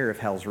even care if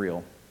hell's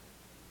real.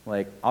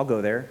 Like, I'll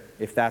go there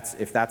if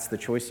that's the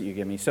choice that you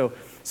give me. So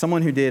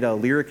someone who did a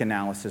lyric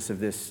analysis of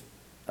this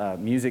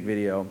music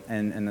video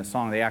and the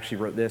song, they actually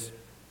wrote this,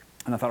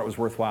 and I thought it was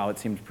worthwhile. It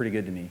seemed pretty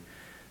good to me.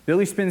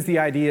 Billy spins the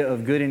idea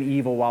of good and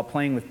evil while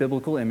playing with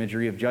biblical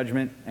imagery of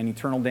judgment and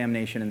eternal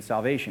damnation and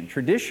salvation.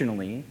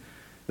 Traditionally,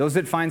 those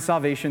that find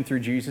salvation through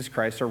Jesus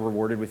Christ are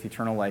rewarded with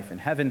eternal life in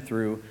heaven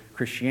through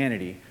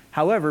Christianity.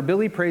 However,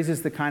 Billy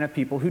praises the kind of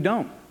people who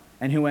don't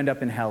and who end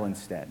up in hell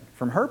instead.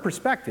 From her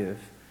perspective,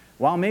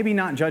 while maybe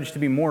not judged to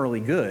be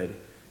morally good,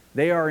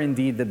 they are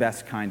indeed the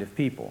best kind of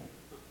people.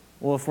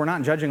 Well, if we're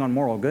not judging on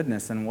moral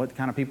goodness, then what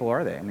kind of people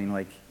are they? I mean,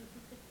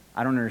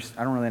 I don't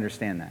really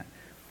understand that.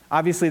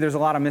 Obviously, there's a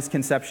lot of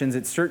misconceptions.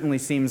 It certainly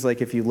seems like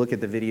if you look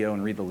at the video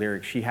and read the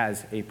lyrics, she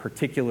has a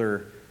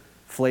particular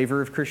flavor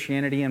of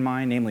Christianity in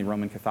mind, namely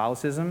Roman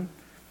Catholicism.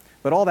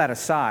 But all that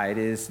aside,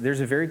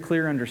 there's a very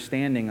clear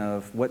understanding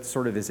of what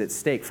sort of is at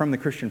stake from the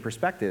Christian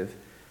perspective.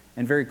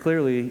 And very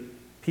clearly,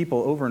 people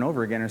over and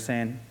over again are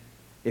saying,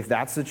 if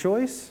that's the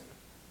choice,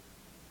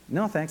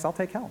 no thanks, I'll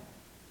take hell.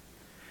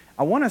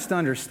 I want us to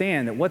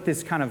understand that what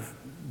this kind of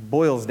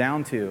boils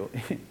down to,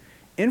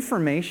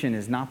 information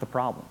is not the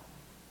problem.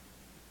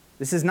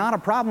 This is not a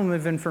problem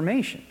of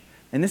information.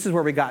 And this is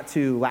where we got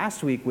to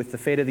last week with the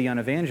fate of the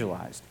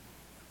unevangelized.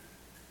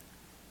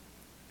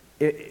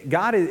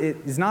 God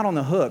is not on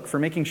the hook for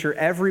making sure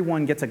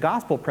everyone gets a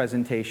gospel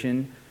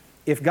presentation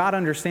if God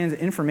understands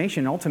that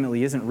information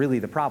ultimately isn't really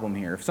the problem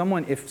here. If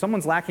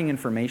someone's lacking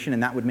information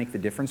and that would make the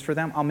difference for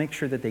them, I'll make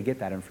sure that they get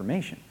that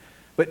information.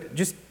 But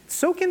just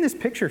soak in this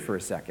picture for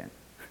a second.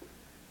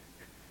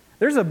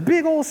 There's a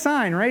big old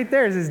sign right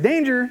there. It says,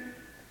 danger,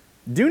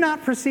 do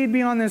not proceed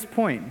beyond this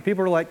point.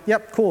 People are like,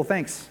 yep, cool,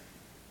 thanks.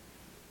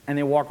 And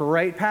they walk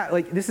right past.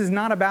 This is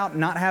not about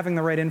not having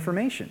the right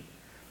information.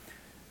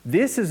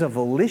 This is a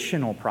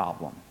volitional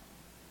problem.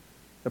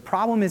 The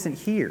problem isn't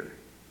here.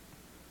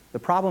 The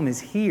problem is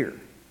here.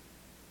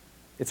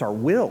 It's our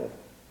will.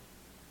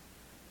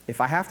 If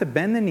I have to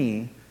bend the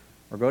knee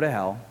or go to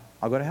hell,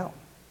 I'll go to hell.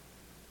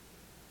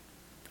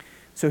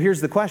 So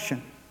here's the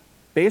question.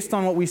 Based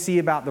on what we see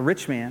about the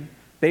rich man,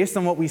 based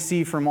on what we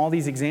see from all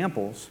these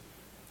examples,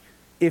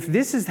 if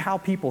this is how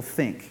people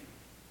think,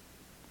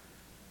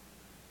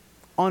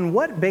 On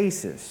what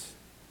basis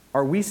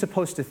are we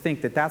supposed to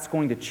think that that's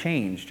going to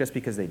change just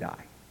because they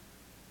die?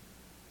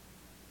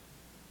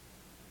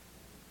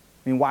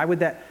 I mean, why would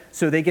that?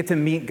 So they get to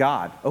meet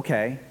God.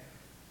 Okay.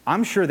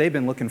 I'm sure they've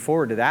been looking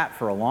forward to that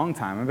for a long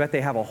time. I bet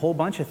they have a whole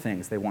bunch of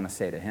things they want to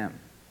say to him,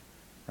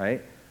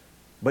 right?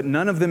 But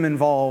none of them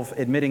involve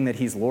admitting that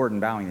he's Lord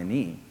and bowing the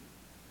knee,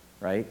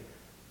 right?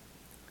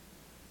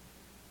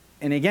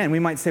 And again, we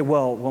might say,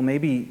 well,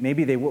 maybe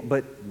they will,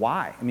 but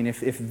why? I mean,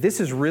 if this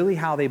is really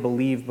how they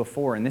believed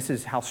before and this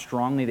is how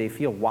strongly they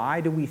feel,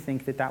 why do we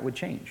think that that would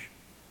change?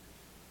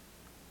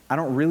 I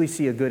don't really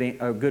see a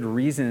good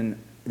reason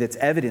that's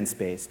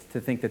evidence-based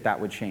to think that that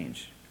would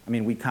change. I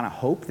mean, we kind of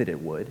hope that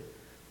it would.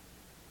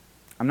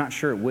 I'm not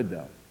sure it would,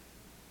 though.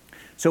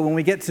 So when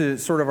we get to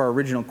sort of our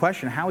original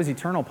question, how is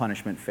eternal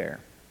punishment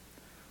fair?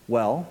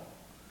 Well,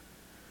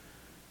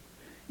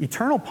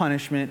 eternal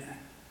punishment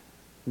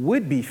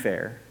would be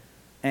fair,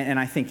 and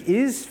I think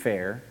is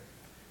fair,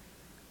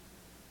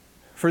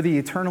 for the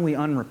eternally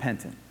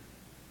unrepentant.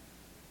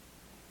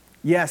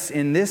 Yes,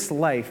 in this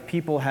life,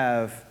 people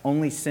have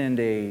only sinned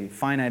a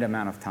finite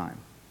amount of time.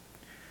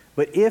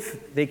 But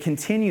if they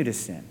continue to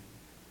sin,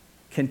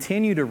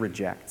 continue to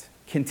reject,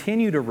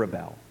 continue to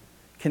rebel,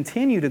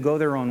 continue to go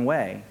their own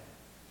way,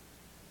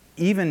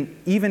 even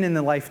in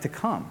the life to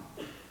come,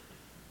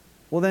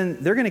 well, then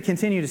they're going to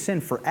continue to sin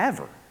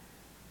forever.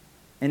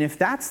 And if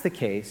that's the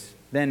case,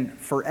 then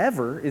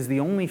forever is the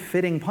only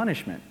fitting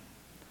punishment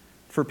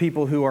for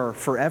people who are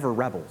forever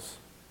rebels.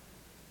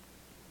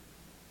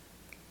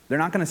 They're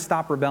not going to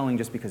stop rebelling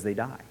just because they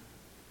die.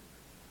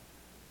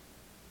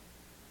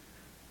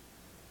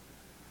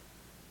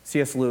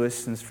 C.S.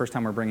 Lewis, and it's the first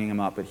time we're bringing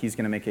him up, but he's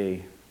going to make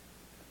a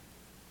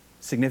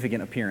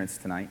significant appearance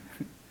tonight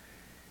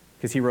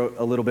because he wrote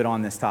a little bit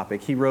on this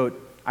topic. He wrote,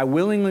 "I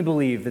willingly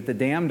believe that the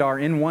damned are,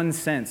 in one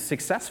sense,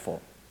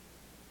 successful,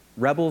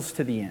 rebels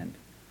to the end,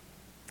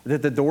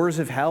 that the doors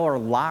of hell are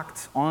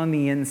locked on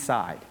the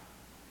inside."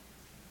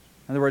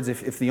 In other words,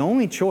 if the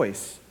only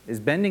choice is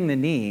bending the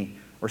knee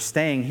or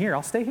staying here,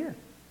 I'll stay here.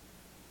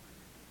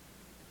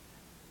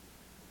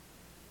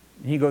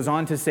 He goes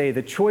on to say,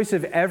 "The choice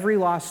of every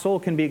lost soul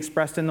can be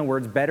expressed in the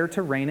words, 'Better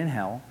to reign in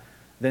hell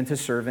than to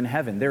serve in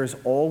heaven.' There is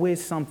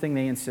always something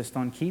they insist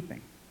on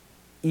keeping,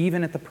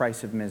 even at the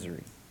price of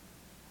misery."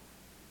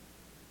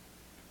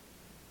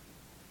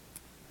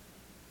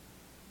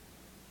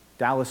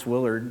 Dallas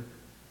Willard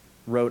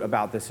wrote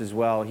about this as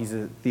well. He's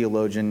a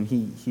theologian.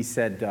 He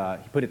said,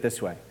 he put it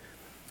this way: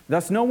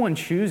 "Thus no one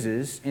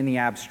chooses in the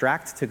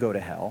abstract to go to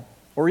hell,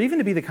 or even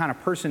to be the kind of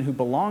person who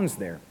belongs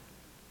there.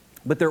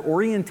 But their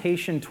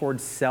orientation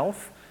towards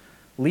self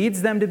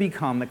leads them to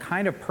become the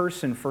kind of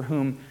person for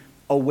whom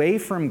away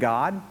from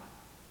God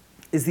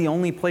is the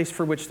only place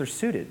for which they're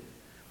suited.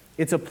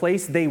 It's a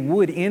place they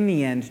would, in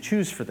the end,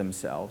 choose for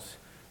themselves,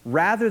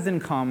 rather than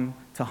come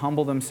to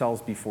humble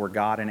themselves before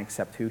God and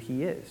accept who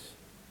He is.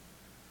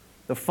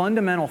 The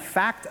fundamental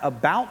fact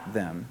about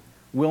them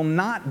will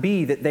not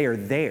be that they are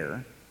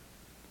there,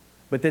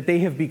 but that they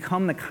have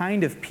become the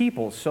kind of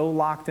people so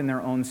locked in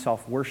their own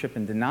self-worship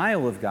and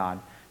denial of God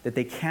that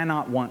they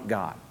cannot want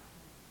God."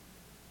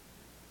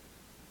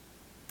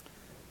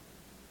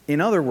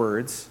 In other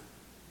words,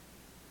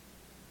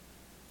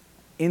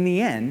 in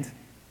the end,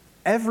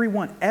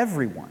 everyone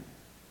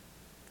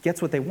gets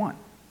what they want.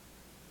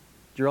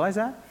 Do you realize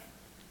that?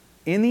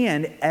 In the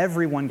end,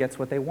 everyone gets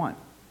what they want.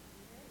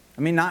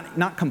 I mean,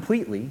 not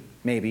completely,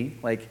 maybe.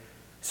 Like,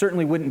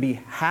 certainly wouldn't be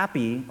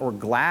happy or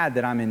glad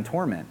that I'm in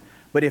torment.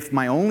 But if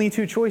my only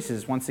two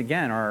choices, once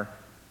again,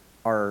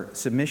 are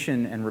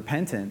submission and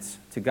repentance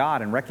to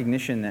God and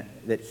recognition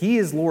that He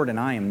is Lord and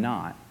I am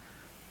not,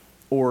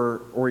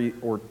 or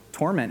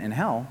torment and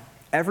hell,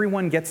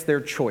 everyone gets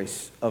their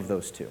choice of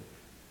those two.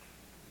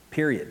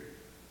 Period.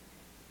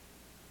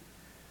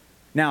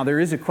 Now, there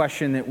is a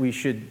question that we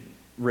should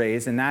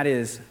raise, and that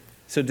is,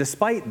 so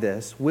despite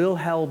this, will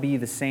hell be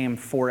the same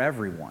for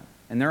everyone?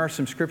 And there are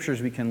some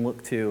scriptures we can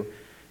look to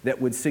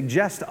that would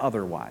suggest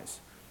otherwise.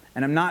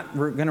 And I'm not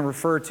going to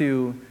refer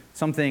to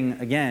something,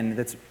 again,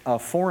 that's a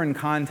foreign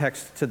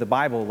context to the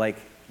Bible,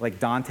 like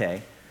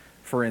Dante,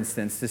 for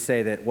instance, to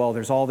say that, well,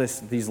 there's all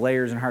these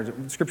layers and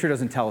hearts. Scripture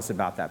doesn't tell us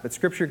about that, but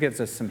Scripture gives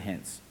us some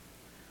hints.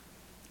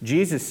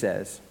 Jesus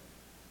says,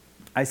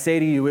 "I say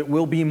to you, it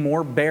will be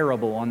more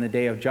bearable on the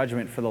day of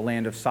judgment for the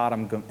land of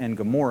Sodom and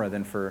Gomorrah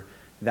than for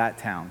that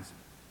town."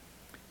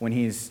 When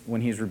he's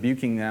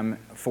rebuking them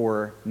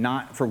for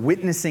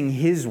witnessing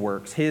His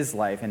works, His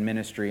life and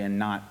ministry, and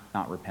not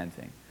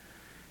repenting.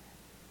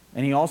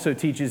 And he also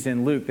teaches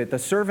in Luke that the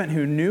servant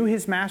who knew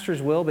his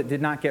master's will but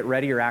did not get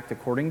ready or act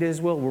according to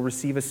his will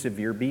receive a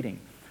severe beating.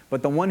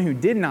 But the one who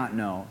did not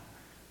know,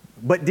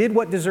 but did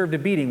what deserved a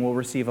beating, will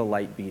receive a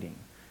light beating.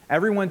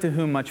 Everyone to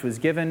whom much was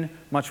given,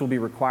 much will be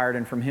required,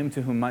 and from him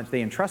to whom much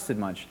they entrusted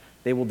much,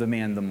 they will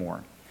demand the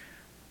more.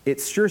 It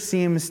sure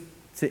seems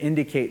to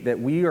indicate that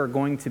we are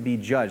going to be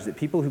judged, that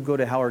people who go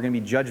to hell are going to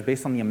be judged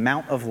based on the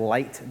amount of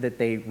light that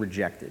they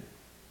rejected.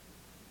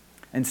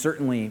 And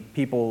certainly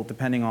people,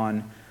 depending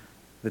on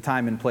the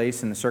time and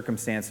place and the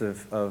circumstance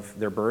of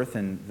their birth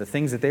and the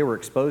things that they were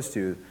exposed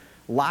to,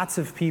 lots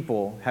of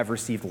people have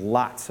received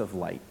lots of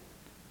light.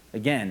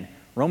 Again,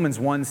 Romans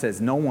 1 says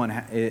no one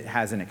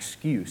has an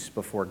excuse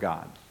before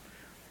God.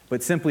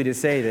 But simply to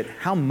say that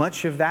how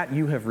much of that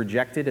you have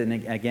rejected and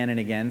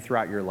again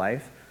throughout your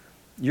life,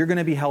 you're going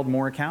to be held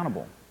more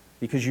accountable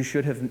because you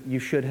should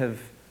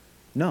have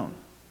known.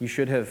 You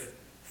should have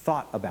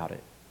thought about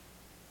it.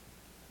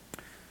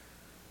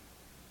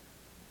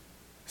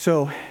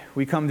 So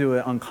we come to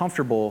an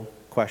uncomfortable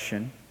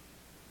question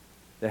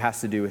that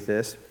has to do with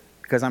this,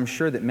 because I'm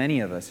sure that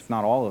many of us, if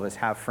not all of us,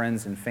 have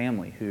friends and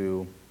family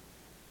who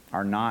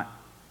are not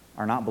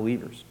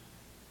believers.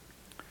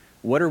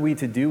 What are we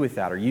to do with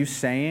that? Are you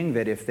saying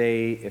that if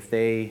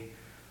they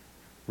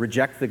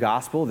reject the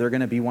gospel, they're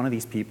going to be one of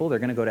these people, they're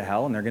going to go to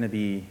hell, and they're going to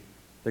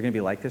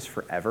be like this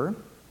forever?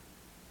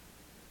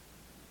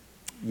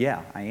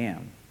 Yeah, I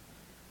am.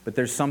 But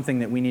there's something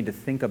that we need to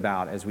think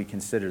about as we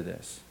consider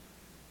this.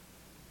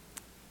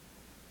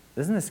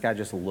 Doesn't this guy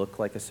just look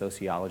like a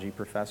sociology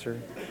professor?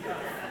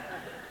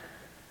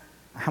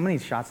 How many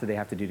shots did they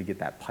have to do to get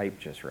that pipe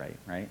just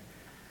right?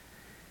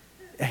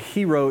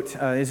 He wrote,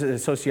 is a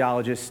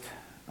sociologist,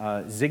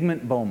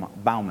 Zygmunt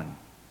Bauman.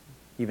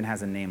 He even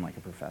has a name like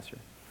a professor.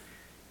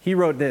 He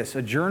wrote this: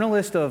 a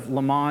journalist of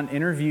Le Mans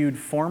interviewed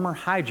former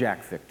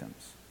hijack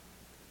victims.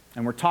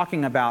 And we're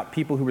talking about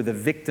people who were the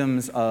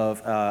victims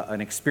of an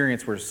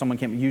experience where someone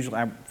came, usually,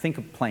 I think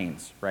of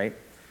planes, right?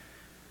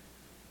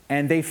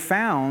 And they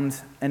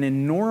found an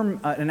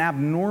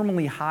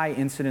abnormally high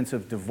incidence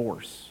of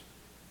divorce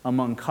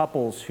among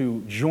couples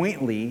who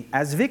jointly,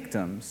 as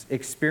victims,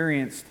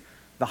 experienced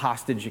the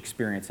hostage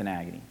experience in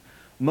agony.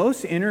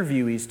 Most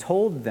interviewees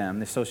told them,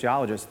 the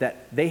sociologists,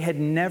 that they had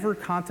never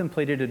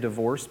contemplated a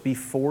divorce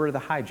before the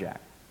hijack.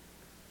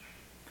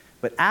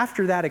 But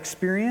after that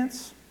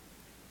experience,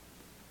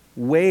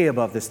 way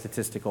above the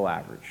statistical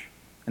average.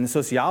 And the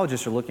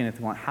sociologists are looking at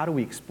it going, how do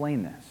we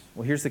explain this?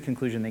 Well, here's the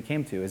conclusion they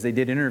came to as they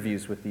did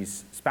interviews with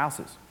these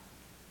spouses.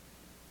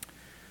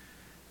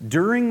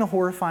 During the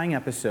horrifying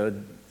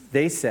episode,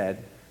 they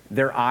said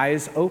their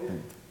eyes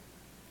opened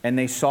and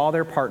they saw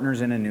their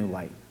partners in a new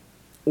light.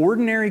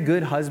 Ordinary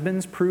good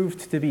husbands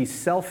proved to be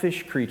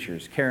selfish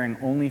creatures caring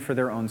only for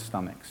their own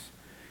stomachs.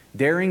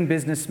 Daring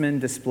businessmen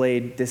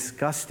displayed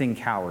disgusting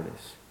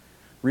cowardice.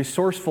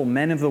 Resourceful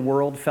men of the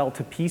world fell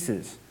to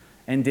pieces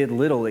and did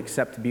little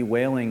except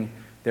bewailing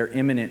their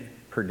imminent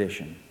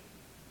perdition.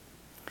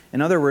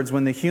 In other words,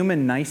 when the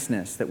human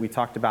niceness that we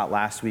talked about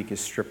last week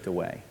is stripped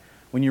away,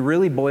 when you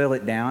really boil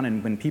it down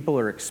and when people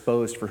are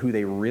exposed for who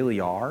they really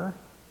are,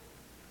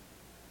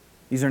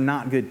 these are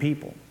not good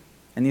people.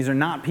 And these are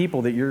not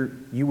people that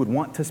you would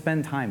want to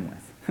spend time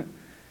with.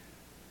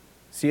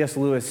 C.S.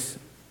 Lewis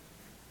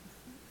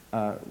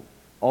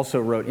also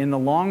wrote, in the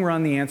long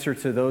run, the answer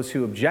to those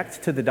who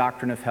object to the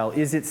doctrine of hell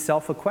is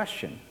itself a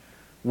question.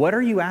 What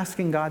are you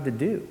asking God to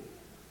do?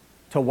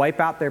 To wipe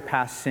out their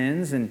past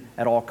sins and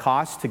at all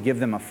costs to give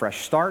them a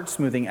fresh start,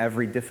 smoothing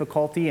every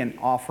difficulty and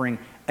offering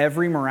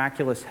every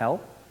miraculous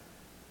help?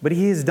 But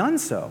He has done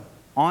so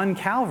on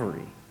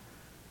Calvary.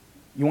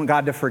 You want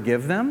God to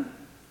forgive them?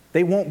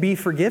 They won't be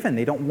forgiven.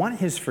 They don't want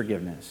His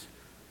forgiveness.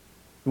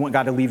 You want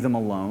God to leave them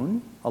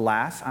alone?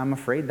 Alas, I'm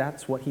afraid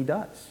that's what He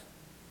does.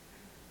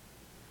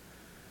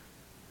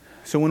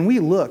 So when we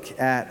look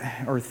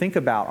at or think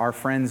about our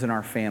friends and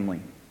our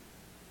family,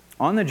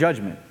 on the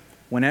judgment,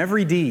 when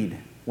every deed,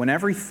 when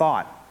every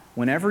thought,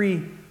 when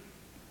every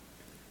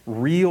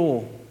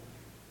real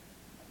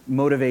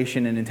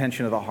motivation and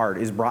intention of the heart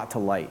is brought to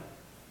light,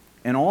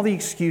 and all the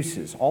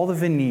excuses, all the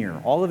veneer,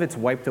 all of it's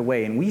wiped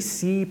away, and we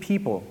see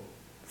people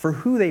for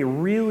who they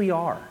really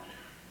are,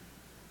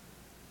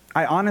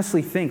 I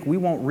honestly think we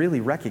won't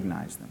really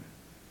recognize them.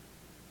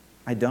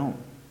 I don't.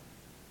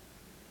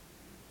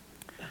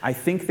 I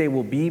think they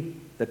will be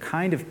the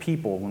kind of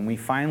people, when we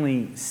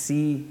finally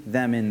see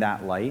them in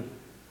that light,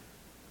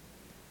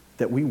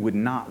 that we would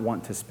not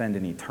want to spend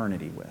an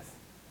eternity with.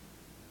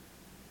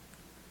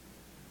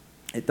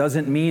 It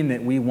doesn't mean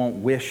that we won't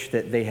wish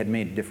that they had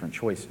made different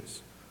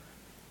choices,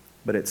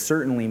 but it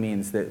certainly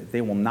means that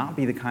they will not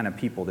be the kind of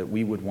people that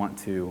we would want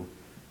to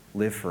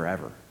live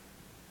forever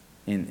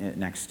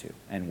next to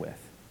and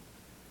with.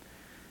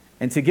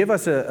 And to give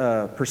us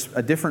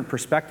a different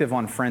perspective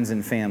on friends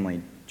and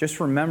family, just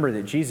remember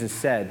that Jesus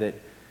said that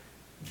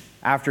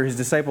after His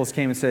disciples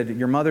came and said,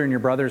 your mother and your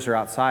brothers are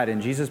outside,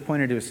 and Jesus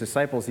pointed to His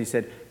disciples, He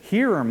said,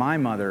 here are my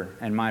mother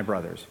and my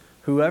brothers.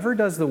 Whoever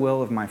does the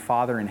will of my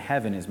Father in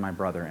heaven is my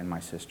brother and my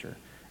sister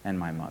and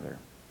my mother.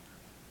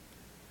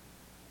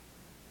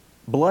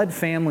 Blood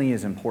family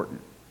is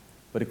important,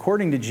 but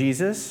according to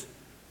Jesus,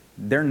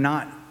 they're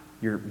not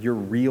your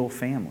real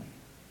family.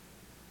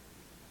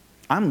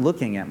 I'm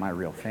looking at my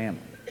real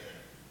family,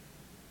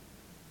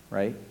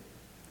 right?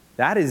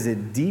 That is a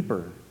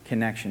deeper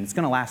connection. It's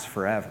going to last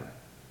forever.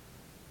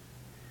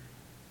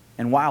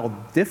 And while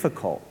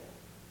difficult,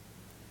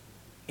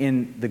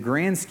 in the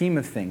grand scheme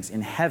of things,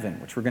 in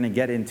heaven, which we're going to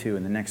get into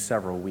in the next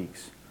several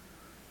weeks,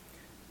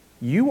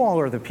 you all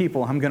are the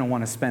people I'm going to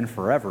want to spend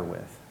forever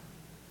with.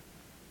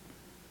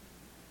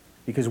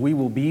 because we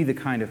will be the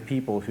kind of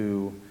people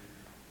who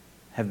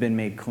have been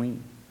made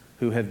clean,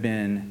 who have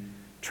been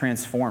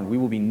transformed. We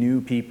will be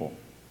new people.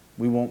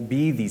 We won't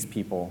be these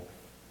people,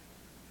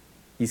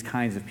 these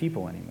kinds of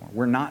people anymore.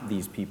 We're not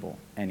these people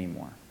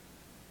anymore.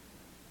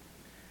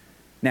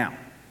 Now,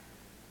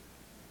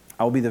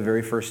 I will be the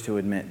very first to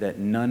admit that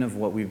none of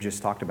what we've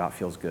just talked about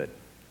feels good.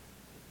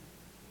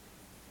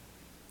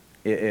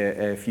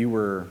 If you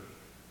were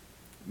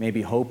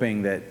maybe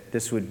hoping that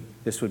this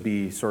would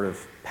be sort of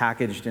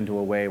packaged into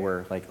a way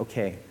where, like,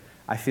 okay,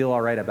 I feel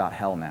all right about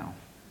hell now.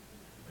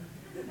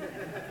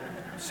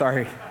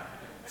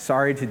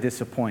 Sorry to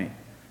disappoint.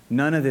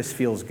 None of this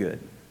feels good.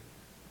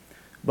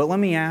 But let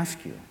me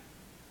ask you,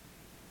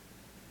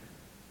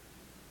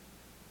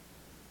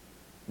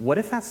 what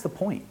if that's the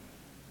point?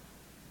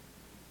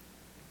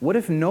 What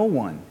if no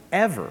one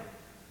ever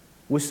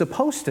was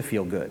supposed to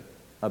feel good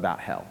about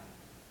hell?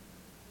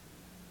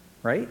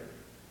 Right?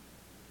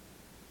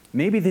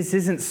 Maybe this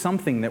isn't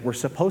something that we're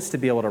supposed to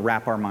be able to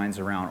wrap our minds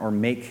around or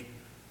make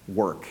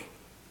work.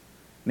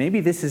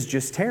 Maybe this is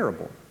just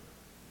terrible.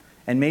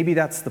 And maybe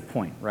that's the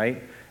point,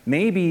 right?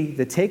 Maybe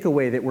the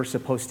takeaway that we're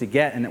supposed to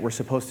get and that we're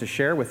supposed to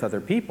share with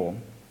other people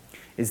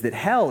is that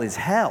hell is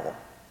hell.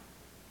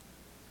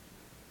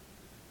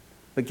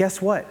 But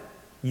guess what?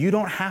 You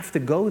don't have to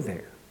go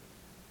there.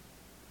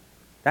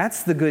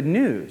 That's the good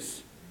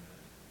news,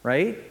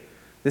 right?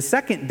 The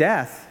second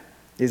death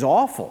is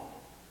awful,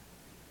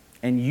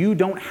 and you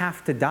don't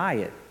have to die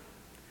it.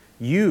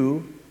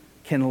 You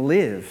can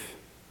live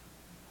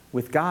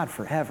with God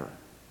forever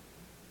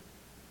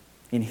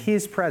in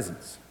His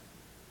presence.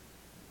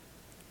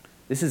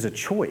 This is a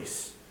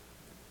choice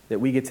that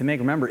we get to make.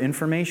 Remember,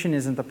 information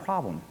isn't the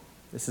problem.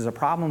 This is a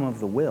problem of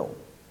the will.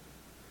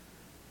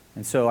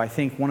 And so I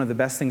think one of the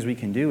best things we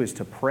can do is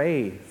to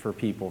pray for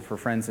people, for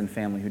friends and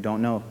family who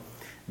don't know,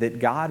 that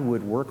God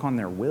would work on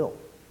their will,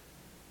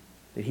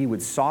 that He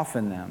would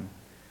soften them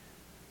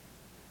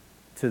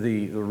to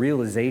the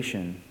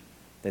realization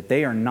that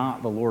they are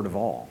not the Lord of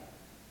all,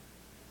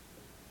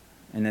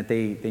 and that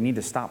they need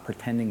to stop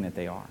pretending that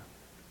they are.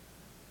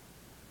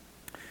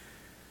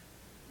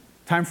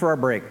 Time for our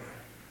break.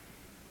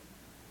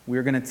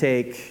 We're going to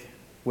take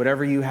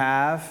whatever you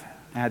have,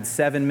 add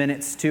 7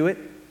 minutes to it,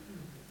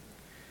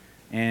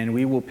 and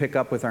we will pick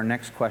up with our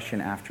next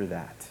question after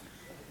that.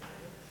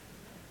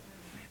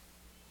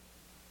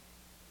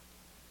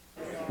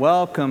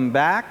 Welcome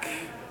back.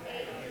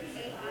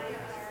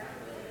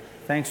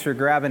 Thanks for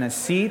grabbing a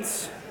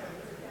seat.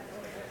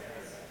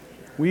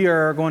 We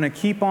are going to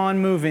keep on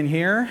moving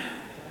here.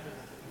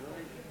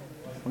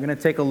 We're going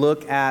to take a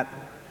look at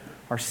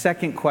our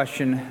second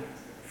question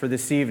for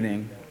this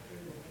evening,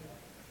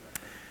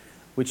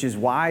 which is,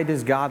 why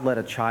does God let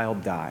a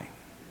child die?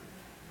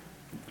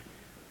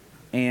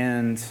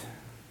 And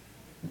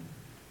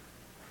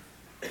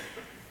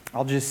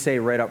I'll just say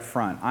right up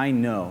front, I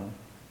know,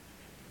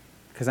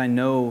 because I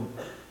know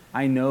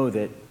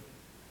that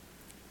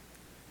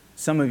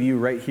some of you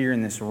right here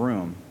in this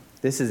room,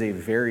 this is a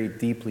very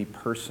deeply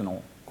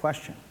personal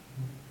question.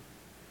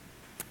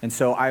 And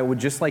so I would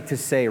just like to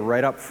say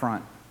right up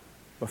front,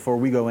 before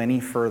we go any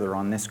further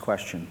on this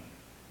question,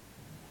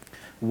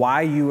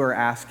 why you are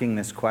asking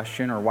this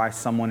question or why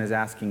someone is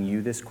asking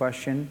you this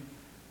question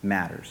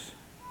matters.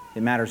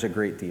 It matters a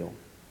great deal.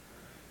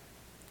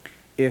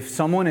 If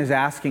someone is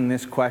asking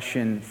this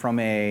question from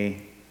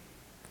a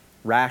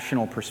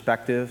rational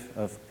perspective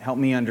of, help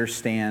me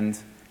understand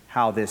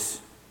how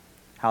this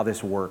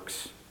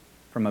works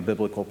from a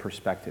biblical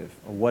perspective,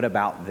 or what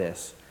about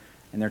this?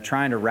 And they're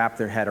trying to wrap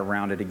their head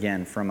around it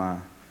again from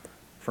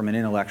an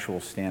intellectual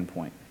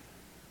standpoint.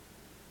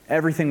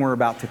 Everything we're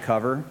about to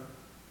cover,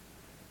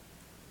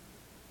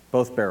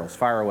 both barrels,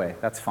 fire away,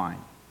 that's fine.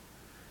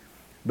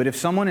 But if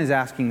someone is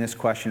asking this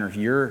question, or if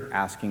you're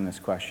asking this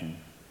question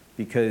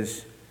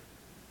because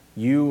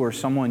you or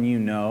someone you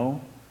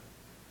know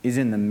is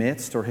in the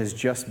midst or has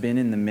just been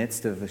in the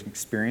midst of an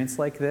experience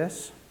like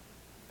this,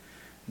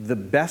 the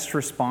best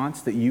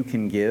response that you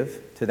can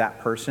give to that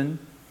person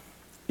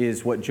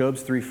is what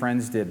Job's 3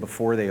 friends did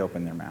before they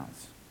opened their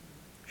mouths.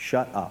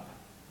 Shut up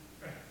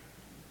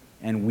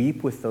and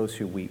weep with those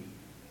who weep.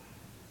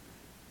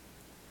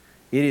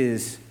 It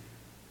is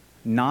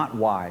not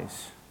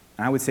wise,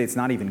 and I would say it's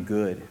not even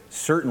good,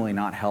 certainly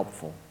not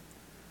helpful,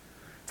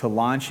 to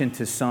launch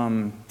into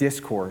some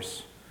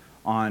discourse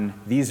on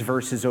these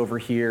verses over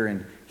here,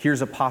 and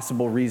here's a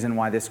possible reason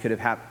why this could have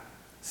happened.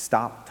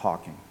 Stop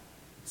talking.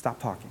 Stop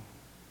talking.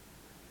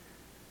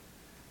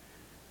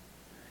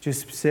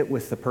 Just sit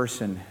with the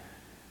person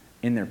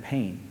in their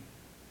pain.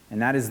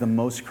 And that is the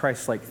most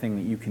Christ-like thing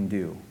that you can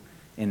do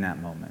in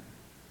that moment.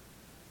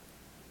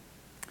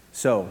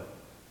 So,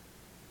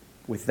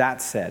 with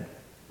that said,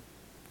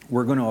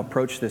 we're going to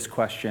approach this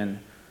question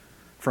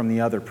from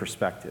the other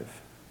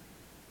perspective.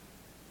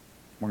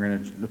 We're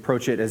going to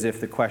approach it as if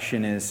the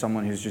question is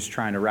someone who's just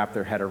trying to wrap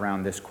their head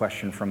around this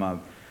question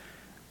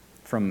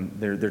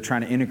they're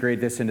trying to integrate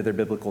this into their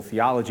biblical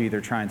theology. They're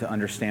trying to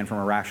understand from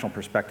a rational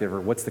perspective, or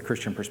what's the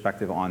Christian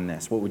perspective on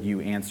this? What would you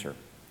answer?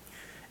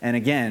 And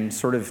again,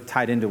 sort of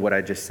tied into what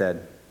I just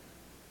said,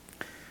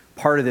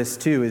 part of this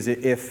too is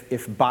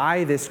if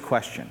by this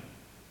question,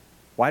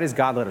 why does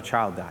God let a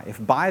child die?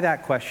 If by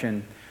that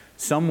question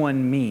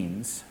someone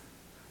means,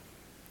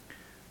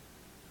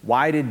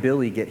 why did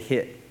Billy get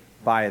hit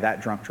by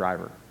that drunk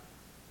driver?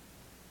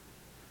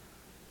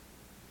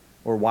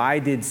 Or why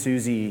did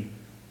Susie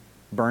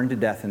burn to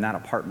death in that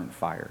apartment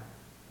fire?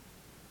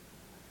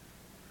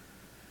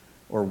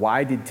 Or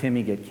why did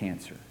Timmy get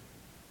cancer?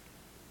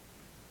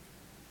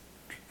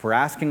 If we're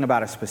asking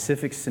about a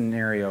specific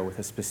scenario with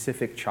a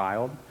specific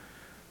child,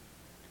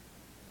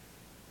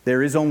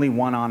 there is only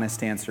one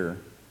honest answer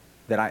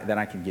that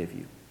I can give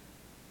you.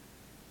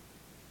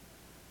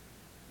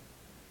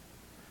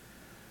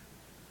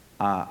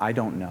 I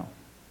don't know.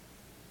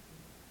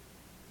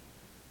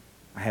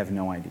 I have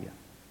no idea.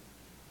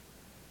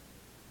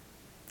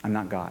 I'm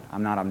not God.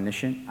 I'm not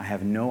omniscient. I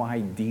have no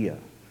idea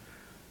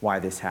why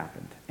this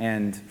happened.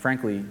 And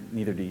frankly,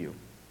 neither do you.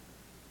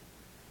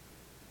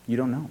 You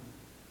don't know.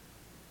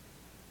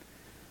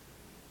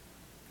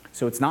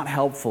 So it's not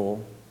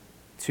helpful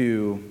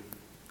to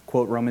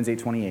quote Romans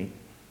 8:28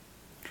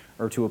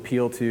 or to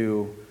appeal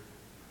to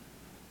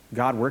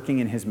God working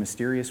in his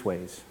mysterious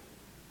ways.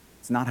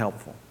 It's not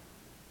helpful.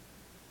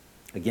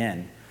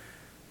 Again,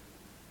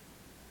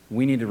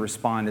 we need to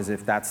respond as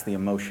if that's the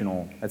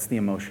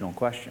emotional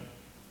question.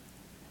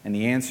 And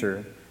the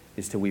answer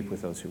is to weep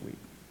with those who weep.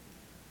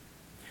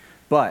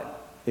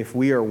 But if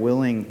we are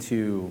willing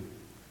to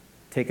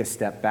take a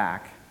step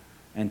back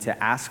and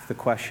to ask the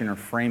question or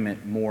frame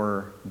it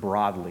more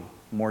broadly,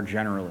 more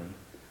generally,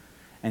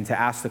 and to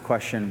ask the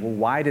question, well,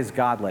 why does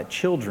God let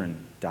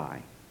children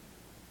die?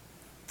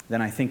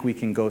 Then I think we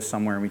can go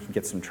somewhere and we can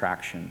get some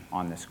traction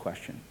on this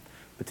question.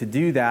 But to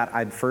do that,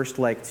 I'd first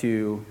like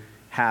to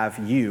have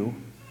you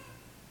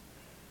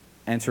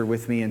enter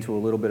with me into a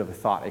little bit of a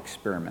thought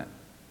experiment.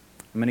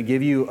 I'm going to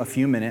give you a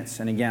few minutes,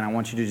 and again, I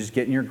want you to just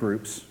get in your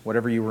groups.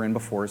 Whatever you were in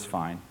before is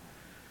fine.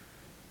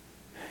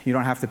 You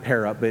don't have to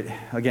pair up, but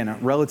again,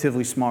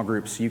 relatively small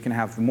groups, so you can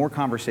have the more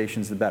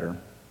conversations, the better.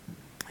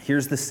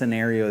 Here's the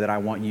scenario that I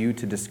want you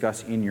to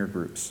discuss in your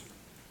groups.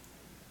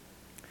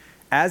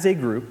 As a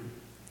group,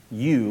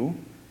 you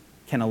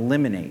can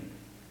eliminate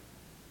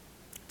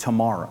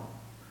tomorrow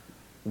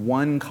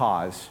one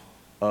cause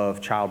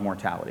of child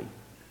mortality.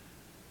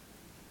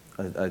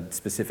 A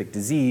specific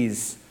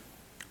disease,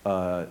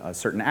 a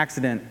certain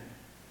accident,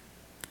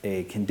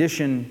 a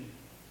condition,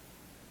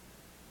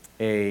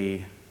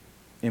 a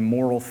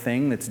immoral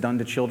thing that's done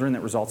to children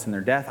that results in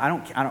their death.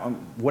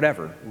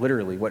 Whatever,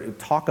 literally,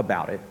 talk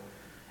about it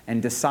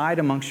and decide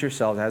amongst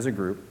yourselves as a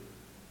group,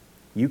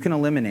 you can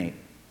eliminate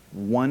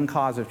one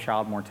cause of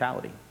child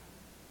mortality.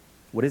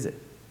 What is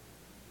it?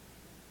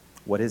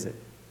 What is it?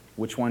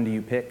 Which one do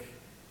you pick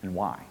and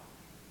why?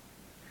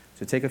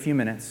 So take a few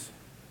minutes,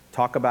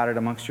 talk about it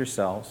amongst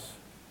yourselves,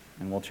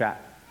 and we'll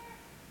chat.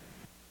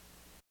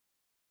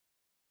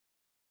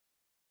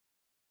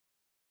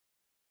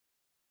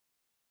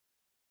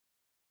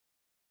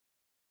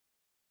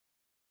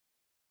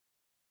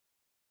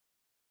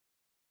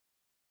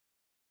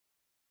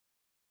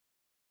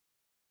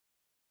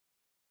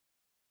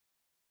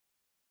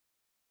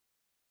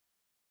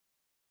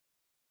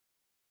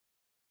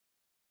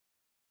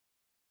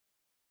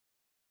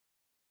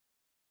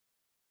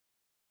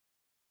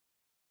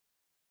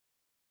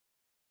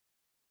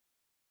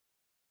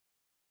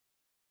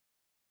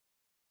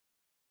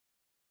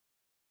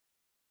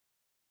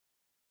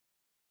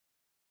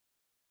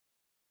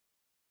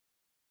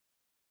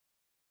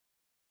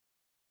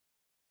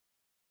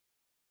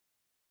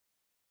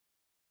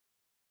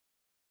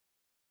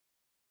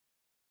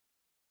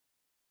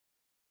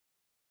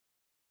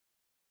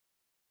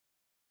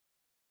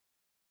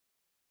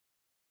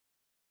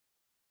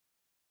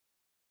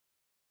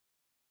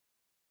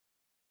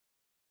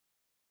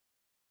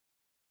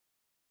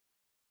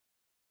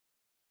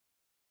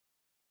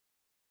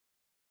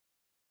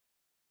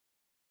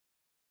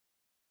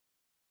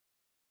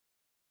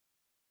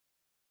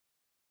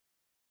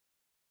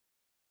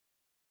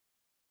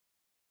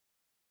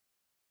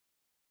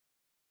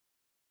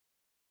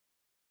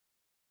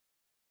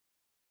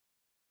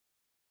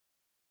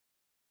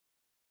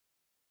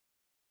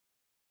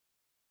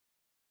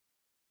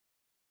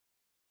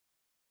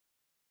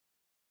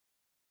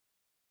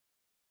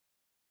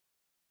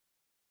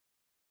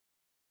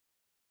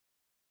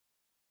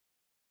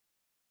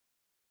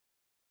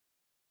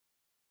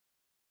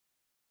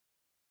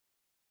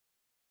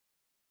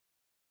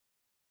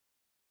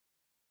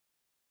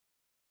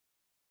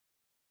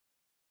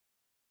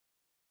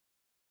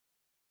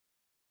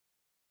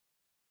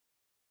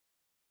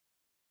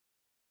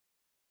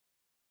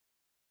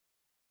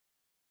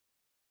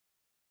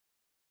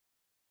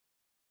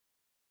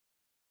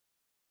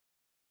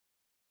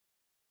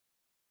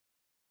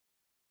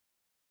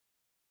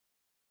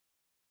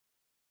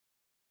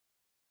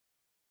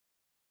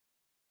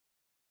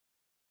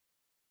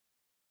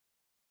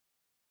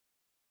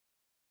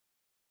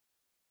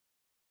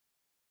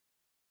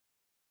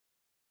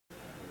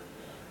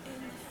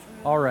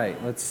 All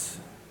right, let's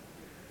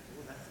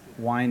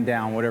wind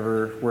down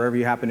wherever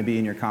you happen to be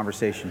in your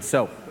conversation.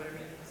 So,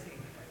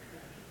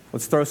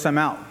 Let's throw some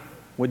out.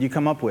 What do you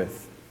come up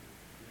with?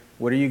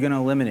 What are you going to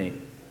eliminate?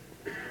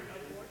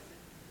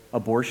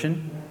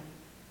 Abortion?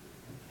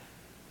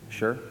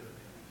 Sure.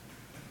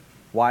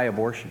 Why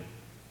abortion?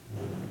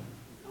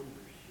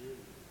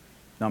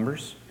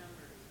 Numbers?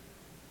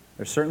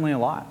 There's certainly a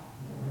lot.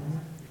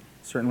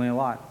 Certainly a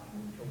lot.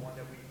 The one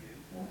that we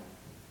do,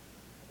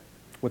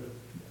 What?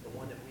 the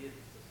one that we as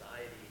a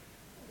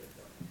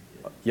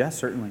society, Yeah,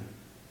 certainly.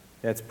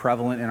 Yeah, it's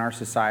prevalent in our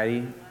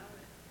society.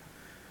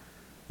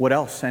 What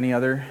else? Any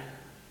other?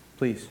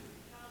 Please.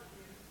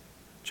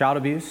 Child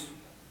abuse?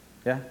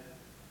 Yeah.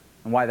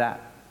 And why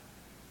that?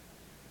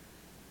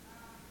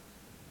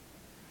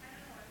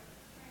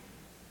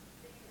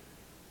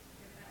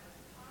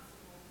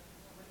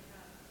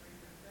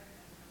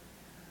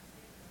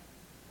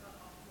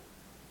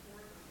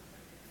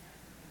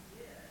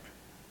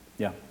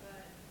 Yeah.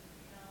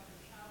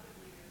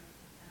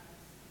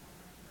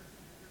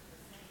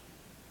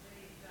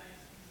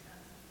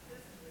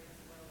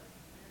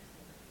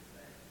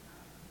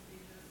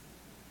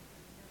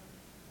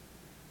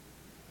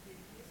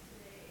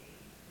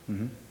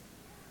 Mm-hmm.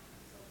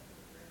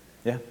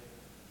 Yeah.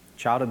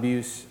 Child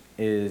abuse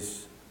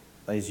is,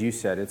 as you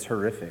said, it's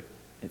horrific.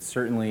 It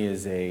certainly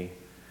is a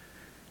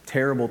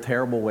terrible,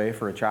 terrible way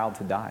for a child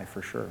to die,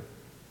 for sure.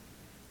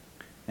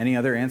 Any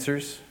other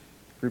answers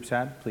groups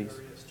had, please?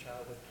 various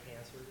childhood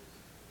cancers.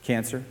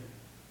 Cancer?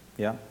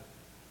 Yeah.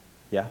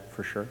 Yeah,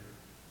 for sure.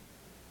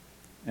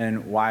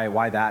 And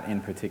why that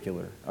in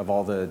particular, of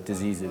all the A lot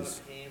diseases?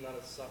 of pain, a lot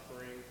of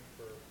suffering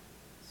for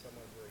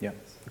someone very Yeah.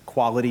 innocent. The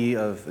quality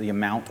of the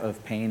amount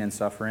of pain and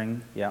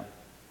suffering. Yeah.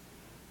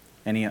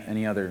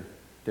 Any other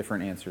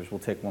different answers? We'll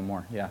take one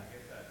more. Yeah.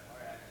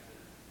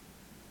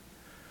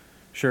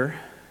 Sure.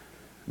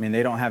 I mean,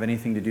 they don't have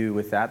anything to do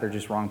with that. They're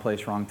just wrong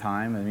place, wrong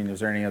time. I mean, is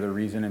there any other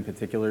reason in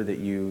particular that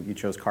you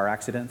chose car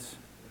accidents?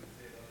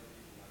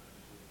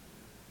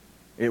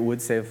 It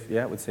would save,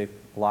 yeah, it would save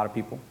a lot of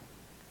people.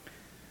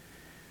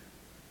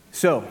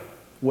 So,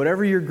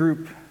 whatever your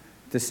group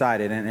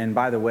decided, and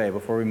by the way,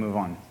 before we move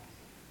on,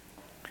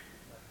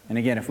 and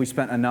again, if we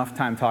spent enough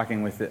time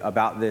talking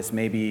about this,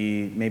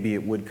 maybe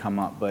it would come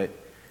up, but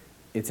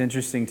it's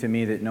interesting to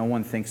me that no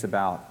one thinks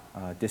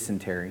about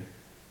dysentery.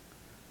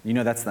 You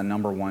know that's the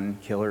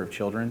 #1 killer of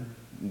children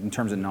in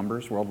terms of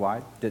numbers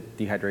worldwide,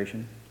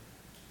 dehydration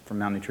from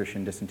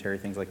malnutrition, dysentery,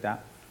 things like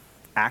that.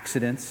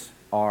 Accidents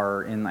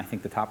are in, I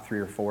think, the top 3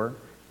 or 4. And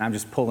I'm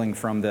just pulling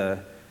from the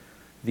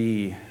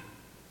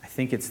I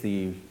think it's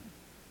either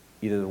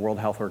the World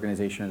Health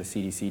Organization or the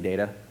CDC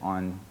data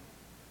on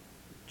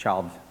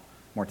child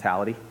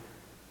mortality.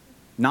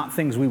 Not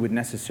things we would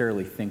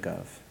necessarily think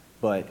of,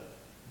 but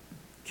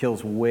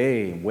kills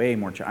way, way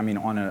more, I mean,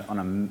 on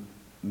a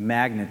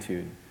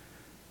magnitude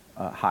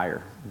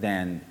higher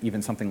than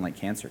even something like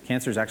cancer.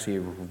 Cancer is actually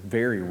a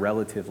very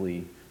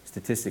relatively,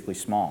 statistically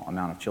small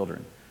amount of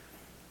children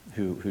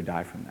who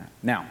die from that.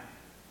 Now,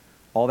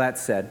 all that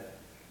said,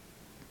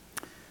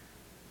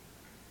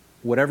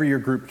 whatever your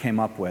group came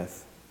up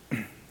with,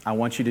 I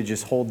want you to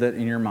just hold that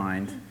in your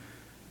mind.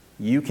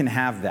 You can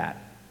have that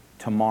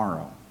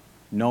tomorrow.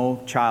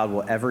 No child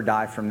will ever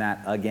die from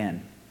that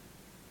again.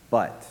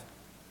 But,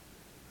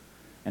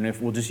 and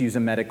if we'll just use a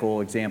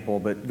medical example,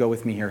 but go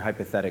with me here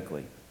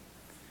hypothetically.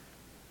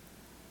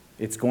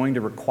 It's going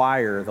to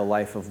require the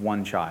life of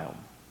one child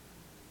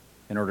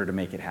in order to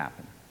make it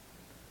happen.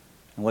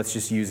 And let's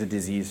just use a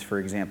disease, for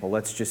example.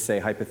 Let's just say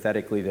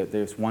hypothetically that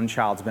there's one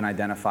child's been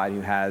identified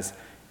who has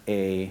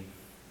a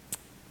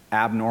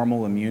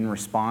abnormal immune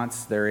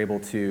response. They're able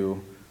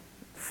to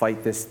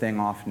fight this thing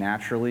off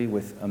naturally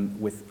with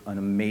an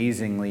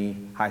amazingly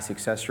high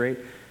success rate.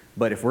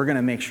 But if we're going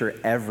to make sure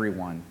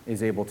everyone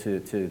is able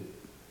to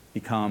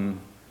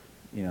become,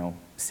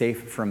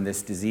 safe from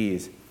this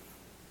disease,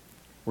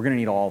 we're going to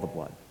need all the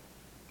blood,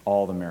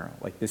 all the marrow.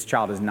 Like, this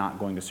child is not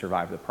going to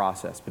survive the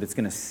process, but it's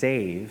going to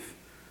save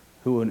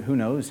who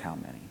knows how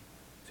many.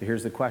 So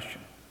here's the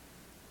question.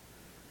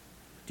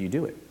 Do you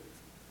do it?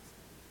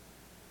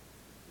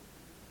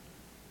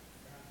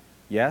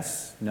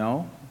 Yes?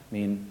 No? I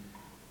mean,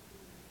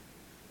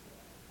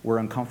 we're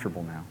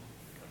uncomfortable now.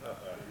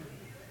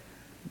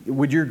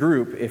 Would your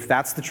group, if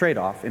that's the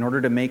trade-off, in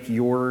order to make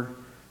your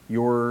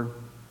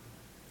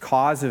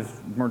cause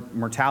of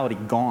mortality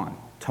gone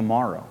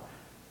tomorrow,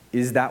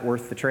 is that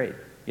worth the trade?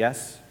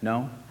 Yes?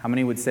 No? How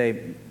many would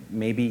say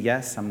maybe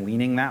yes, I'm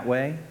leaning that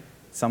way?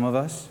 Some of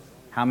us.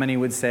 How many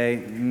would say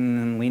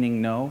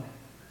leaning no?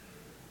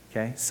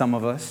 Okay, some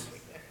of us.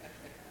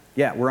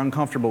 Yeah, we're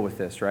uncomfortable with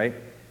this, right?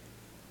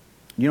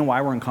 You know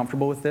why we're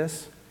uncomfortable with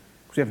this?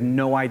 Because we have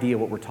no idea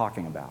what we're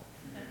talking about.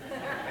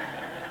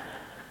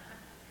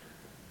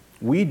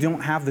 We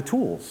don't have the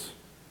tools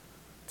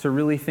to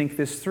really think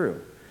this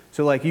through.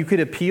 So you could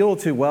appeal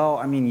to, well,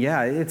 I mean,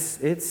 yeah,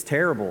 it's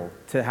terrible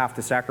to have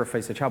to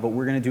sacrifice a child, but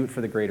we're going to do it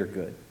for the greater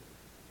good.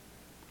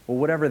 Well,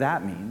 whatever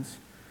that means,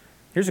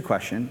 here's a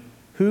question.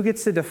 Who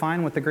gets to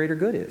define what the greater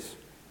good is?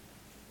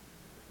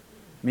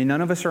 I mean,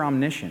 none of us are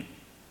omniscient.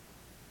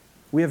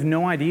 We have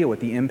no idea what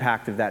the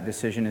impact of that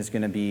decision is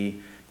going to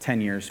be 10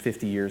 years,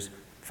 50 years,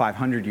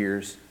 500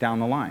 years down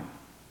the line?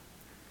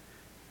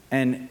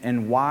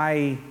 And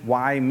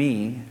why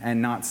me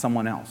and not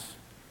someone else?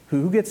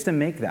 Who gets to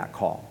make that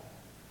call?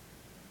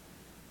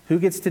 Who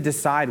gets to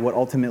decide what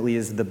ultimately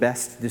is the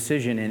best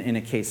decision in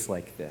a case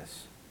like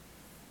this?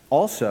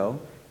 Also,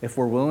 if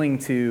we're willing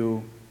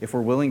to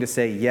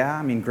say, yeah,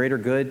 I mean, greater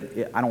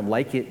good, I don't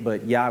like it,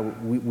 but yeah,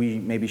 we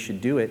maybe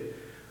should do it,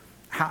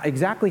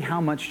 exactly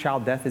how much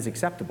child death is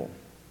acceptable,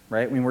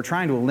 right? I mean, we're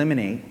trying to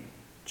eliminate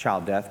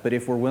child death, but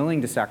if we're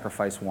willing to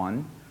sacrifice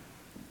one,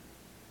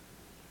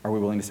 are we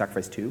willing to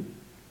sacrifice 2,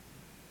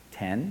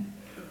 10,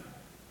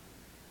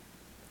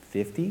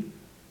 50,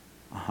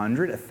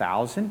 100,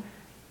 1,000?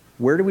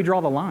 Where do we draw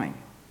the line?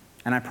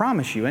 And I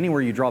promise you,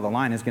 anywhere you draw the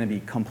line is going to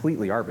be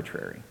completely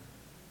arbitrary.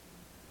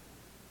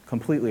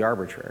 Completely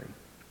arbitrary.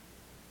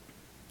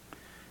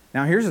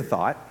 Now, here's a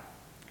thought.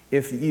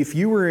 If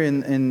you were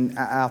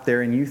out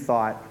there and you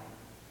thought,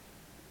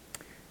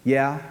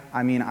 yeah,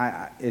 I mean,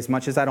 as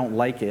much as I don't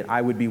like it,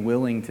 I would be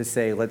willing to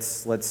say,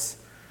 let's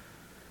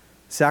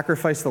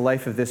sacrifice the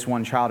life of this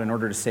one child in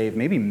order to save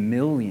maybe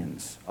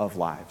millions of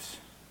lives.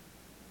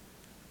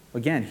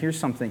 Again,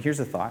 here's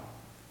a thought.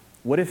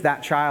 What if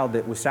that child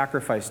that was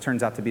sacrificed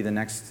turns out to be the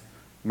next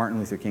Martin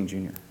Luther King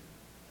Jr.?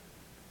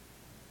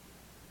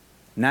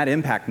 And that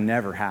impact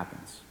never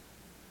happens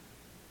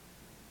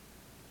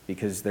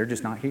because they're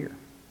just not here.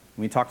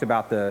 We talked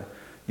about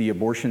the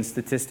abortion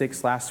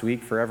statistics last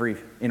week.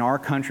 In our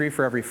country,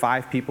 for every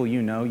 5 people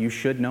you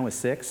should know a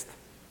 6th.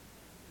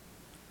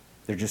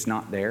 They're just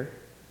not there.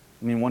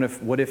 I mean,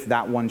 what if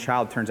that one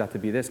child turns out to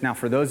be this? Now,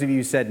 for those of you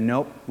who said,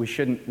 nope, we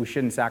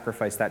shouldn't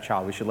sacrifice that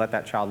child. We should let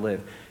that child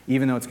live,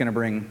 even though it's going to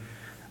bring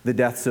the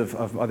deaths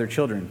of other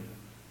children.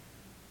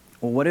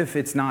 Well, what if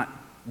it's not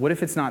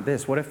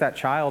this? What if that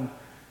child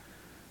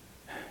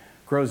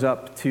grows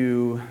up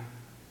to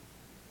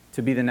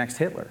be the next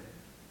Hitler?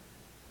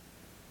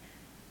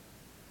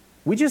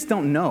 We just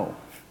don't know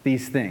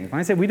these things. When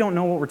I say we don't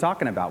know what we're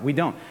talking about, we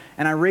don't.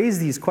 And I raise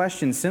these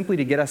questions simply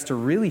to get us to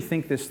really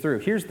think this through.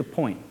 Here's the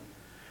point.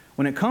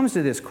 When it comes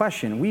to this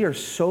question, we are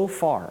so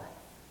far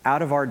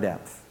out of our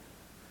depth.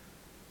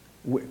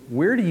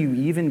 Where do you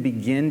even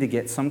begin to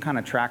get some kind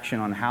of traction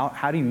on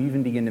how do you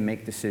even begin to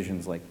make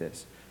decisions like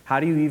this?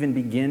 How do you even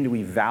begin to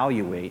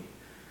evaluate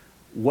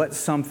what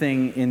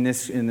something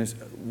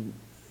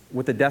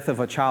what the death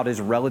of a child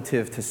is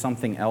relative to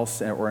something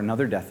else or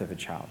another death of a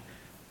child?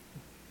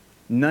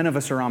 None of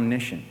us are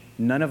omniscient.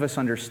 None of us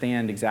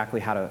understand exactly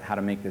how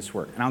to make this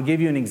work. And I'll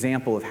give you an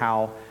example of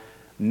how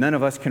none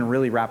of us can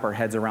really wrap our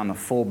heads around the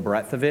full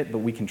breadth of it, but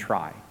we can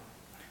try.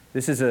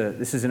 This is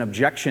an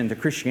objection to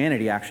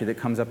Christianity, actually, that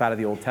comes up out of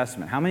the Old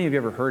Testament. How many of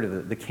you have ever heard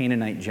of the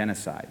Canaanite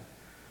genocide?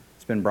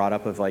 It's been brought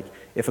up of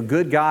if a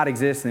good God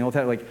exists in the Old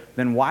Testament,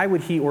 then why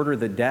would he order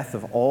the death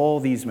of all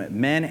these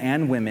men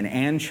and women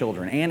and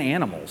children and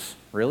animals?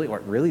 Really?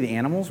 Really, the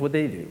animals? What'd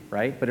they do,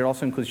 right? But it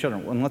also includes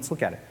children. And let's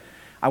look at it.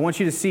 I want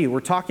you to see, we're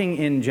talking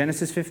in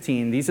Genesis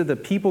 15. These are the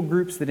people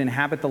groups that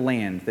inhabit the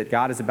land that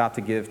God is about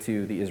to give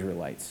to the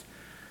Israelites.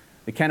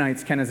 The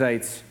Kenites,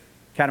 Kenizzites,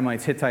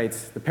 Kadmonites,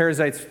 Hittites, the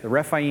Perizzites, the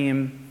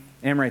Rephaim,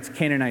 Amorites,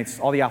 Canaanites,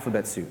 all the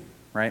alphabet soup,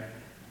 right?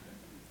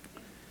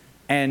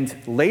 And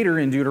later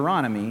in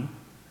Deuteronomy,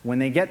 when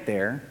they get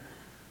there,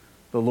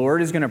 the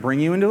Lord is going to bring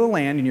you into the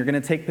land and you're going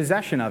to take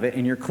possession of it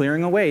and you're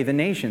clearing away the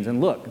nations.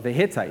 And look, the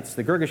Hittites,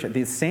 the Girgashites,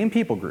 the same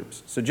people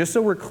groups. So just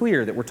so we're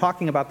clear that we're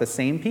talking about the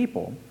same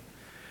people,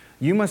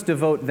 you must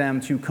devote them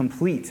to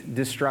complete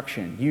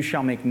destruction. You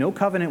shall make no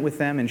covenant with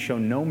them and show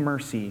no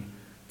mercy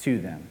to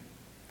them.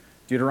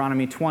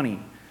 Deuteronomy 20.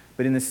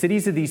 But in the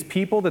cities of these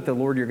people that the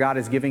Lord your God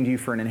is giving to you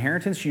for an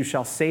inheritance, you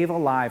shall save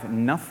alive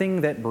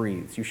nothing that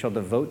breathes. You shall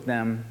devote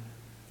them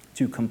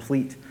to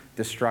complete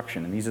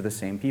destruction. And these are the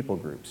same people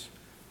groups.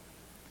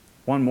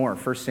 One more,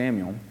 1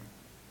 Samuel.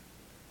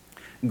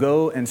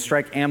 Go and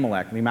strike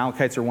Amalek. The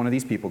Amalekites are one of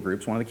these people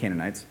groups, one of the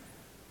Canaanites.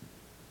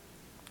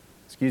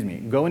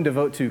 Go and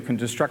devote to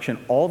destruction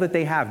all that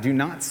they have. Do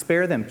not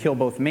spare them. Kill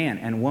both man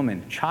and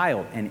woman,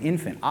 child and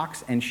infant,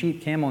 ox and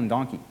sheep, camel and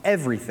donkey,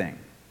 everything.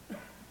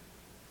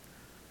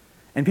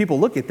 And people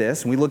look at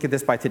this, and we look at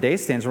this by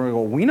today's standards, and we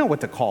go, we know what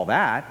to call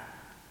that,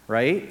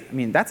 right? I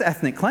mean, that's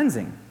ethnic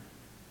cleansing.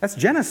 That's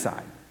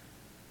genocide.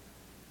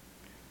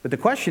 But the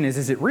question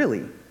is it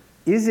really?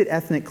 Is it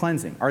ethnic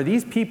cleansing? Are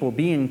these people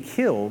being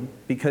killed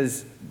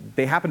because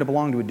they happen to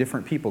belong to a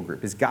different people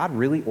group? Is God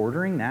really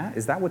ordering that?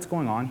 Is that what's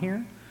going on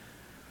here?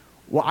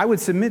 Well, I would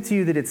submit to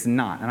you that it's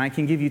not, and I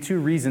can give you 2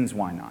 reasons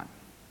why not.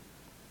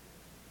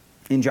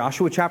 In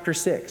Joshua chapter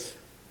 6,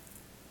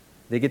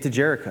 they get to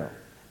Jericho,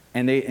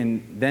 and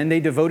then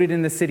they devoted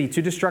in the city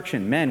to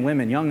destruction, men,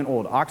 women, young and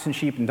old, oxen,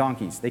 sheep, and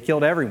donkeys. They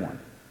killed everyone.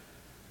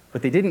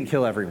 But they didn't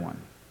kill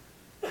everyone.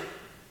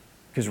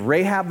 Because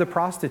Rahab the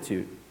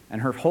prostitute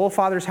and her whole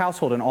father's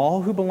household and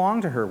all who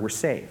belonged to her were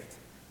saved.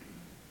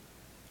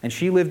 And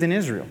she lived in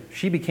Israel.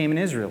 She became an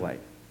Israelite.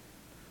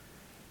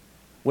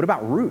 What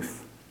about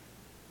Ruth?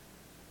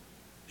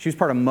 She was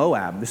part of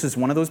Moab. This is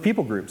one of those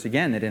people groups,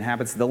 again, that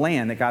inhabits the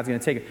land that God's going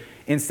to take.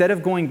 Instead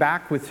of going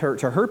back with her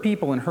to her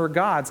people and her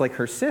gods like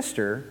her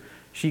sister,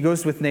 She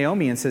goes with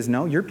Naomi and says,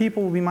 no, your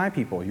people will be my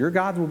people. Your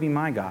God will be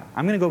my God.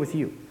 I'm going to go with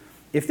you.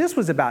 If this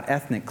was about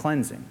ethnic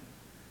cleansing,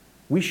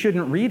 we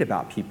shouldn't read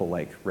about people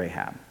like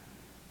Rahab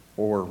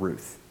or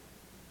Ruth.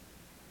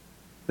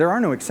 There are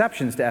no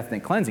exceptions to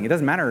ethnic cleansing. It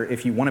doesn't matter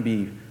if you want to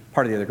be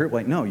part of the other group.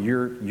 Like, no,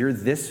 you're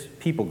this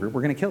people group.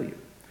 We're going to kill you.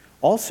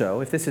 Also,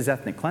 if this is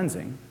ethnic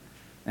cleansing,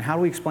 then how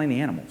do we explain the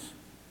animals?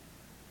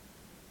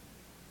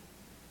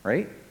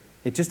 Right?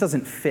 It just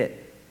doesn't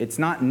fit. It's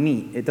not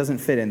neat. It doesn't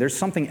fit in. There's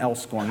something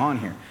else going on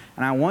here.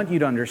 And I want you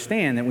to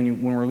understand that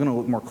when we're going to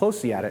look more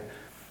closely at it,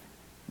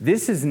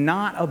 this is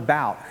not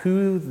about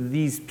who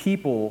these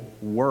people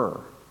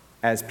were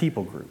as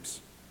people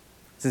groups.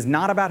 This is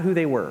not about who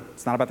they were.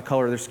 It's not about the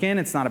color of their skin.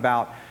 It's not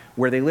about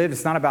where they lived.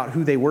 It's not about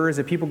who they were as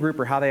a people group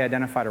or how they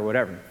identified or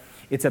whatever.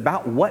 It's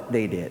about what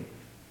they did.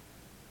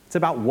 It's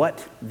about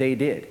what they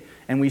did.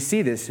 And we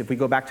see this if we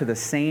go back to the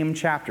same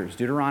chapters.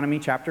 Deuteronomy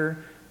chapter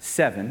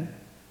 7.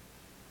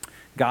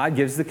 God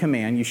gives the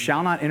command, you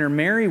shall not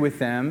intermarry with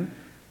them.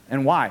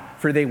 And why?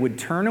 For they would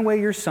turn away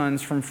your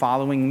sons from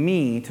following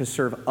me to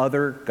serve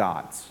other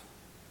gods.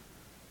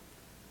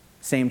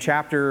 Same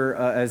chapter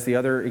as the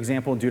other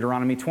example,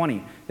 Deuteronomy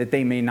 20, that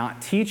they may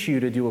not teach you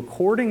to do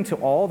according to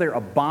all their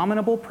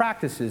abominable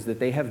practices that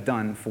they have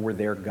done for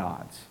their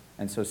gods,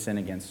 and so sin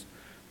against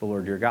the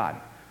Lord your God.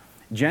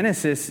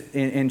 Genesis,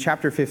 in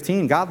chapter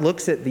 15, God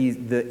looks at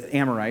the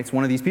Amorites,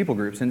 one of these people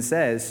groups, and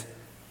says,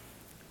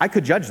 I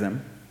could judge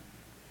them,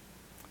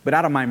 but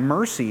out of my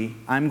mercy,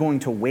 I'm going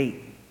to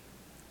wait.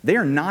 They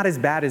are not as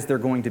bad as they're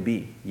going to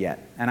be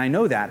yet. And I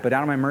know that, but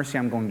out of my mercy,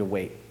 I'm going to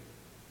wait.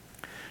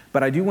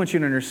 But I do want you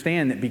to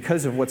understand that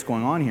because of what's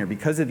going on here,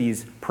 because of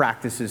these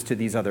practices to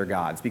these other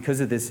gods,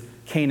 because of this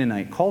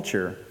Canaanite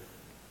culture,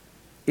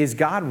 is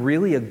God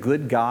really a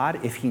good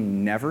God if he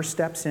never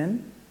steps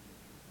in?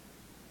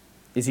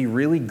 Is he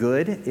really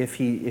good if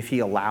he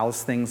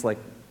allows things like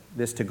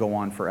this to go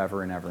on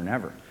forever and ever and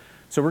ever?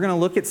 So we're going to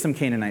look at some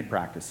Canaanite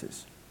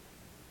practices.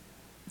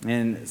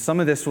 And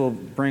some of this will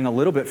bring a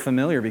little bit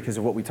familiar because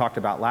of what we talked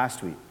about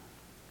last week.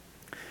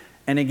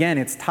 And again,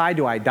 it's tied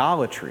to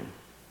idolatry.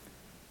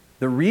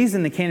 The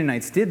reason the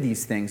Canaanites did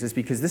these things is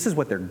because this is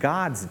what their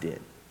gods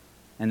did,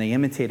 and they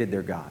imitated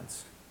their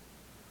gods.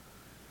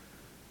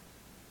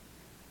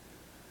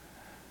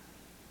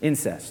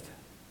 Incest.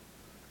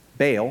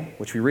 Baal,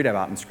 which we read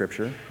about in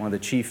Scripture, one of the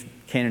chief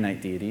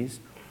Canaanite deities,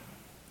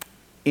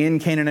 in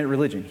Canaanite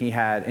religion, he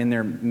had, in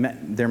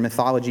their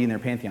mythology and their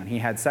pantheon, he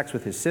had sex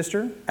with his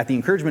sister at the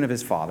encouragement of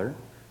his father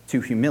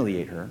to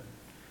humiliate her,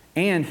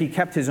 and he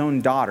kept his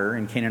own daughter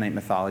in Canaanite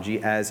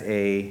mythology as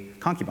a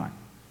concubine.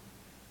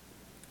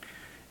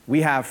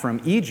 We have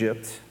from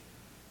Egypt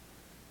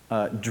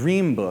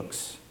dream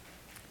books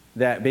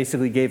that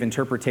basically gave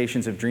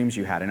interpretations of dreams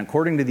you had. And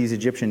according to these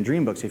Egyptian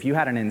dream books, if you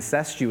had an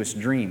incestuous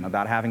dream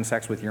about having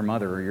sex with your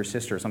mother or your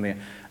sister or something,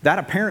 that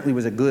apparently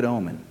was a good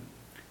omen.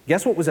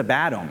 Guess what was a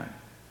bad omen?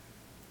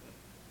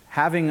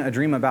 Having a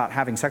dream about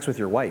having sex with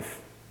your wife,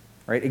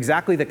 right?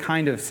 Exactly the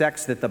kind of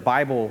sex that the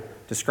Bible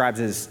describes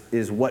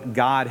is what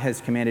God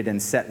has commanded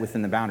and set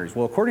within the boundaries.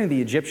 Well, according to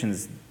the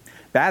Egyptians,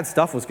 bad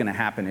stuff was going to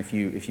happen if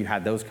you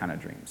had those kind of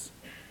dreams.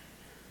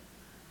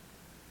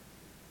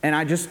 And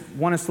I just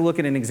want us to look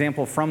at an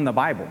example from the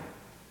Bible.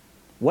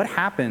 What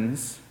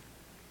happens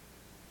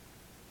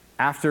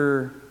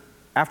after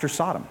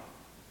Sodom?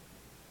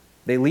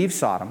 They leave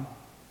Sodom.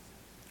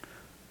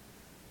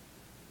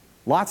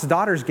 Lot's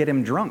daughters get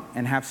him drunk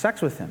and have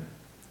sex with him.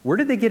 Where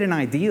did they get an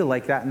idea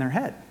like that in their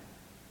head?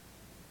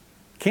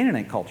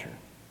 Canaanite culture.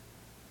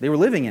 They were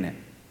living in it.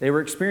 They were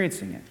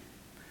experiencing it.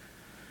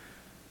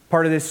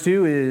 Part of this,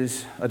 too,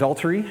 is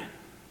adultery,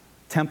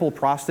 temple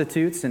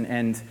prostitutes,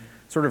 and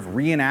sort of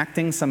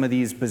reenacting some of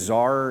these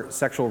bizarre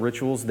sexual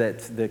rituals that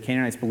the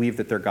Canaanites believed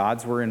that their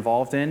gods were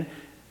involved in.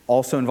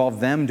 Also involved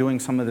them doing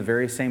some of the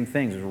very same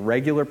things. It was a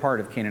regular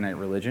part of Canaanite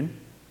religion.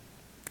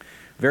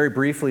 Very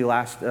briefly,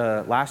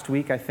 last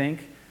week, I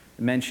think,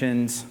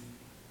 mentioned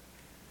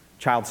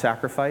child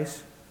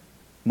sacrifice,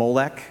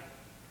 Molech.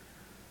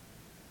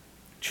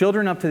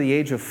 Children up to the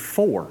age of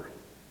 4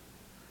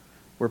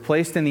 were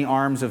placed in the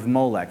arms of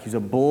Molech. He's a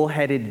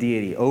bull-headed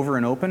deity over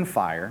an open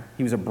fire.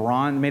 He was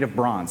made of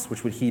bronze,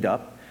 which would heat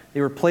up.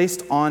 They were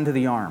placed onto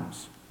the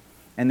arms,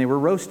 and they were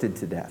roasted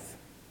to death.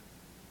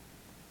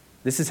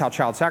 This is how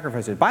child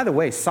sacrifice is. By the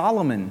way,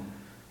 Solomon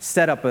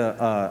set up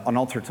an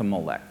altar to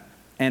Molech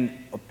and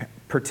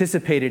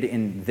participated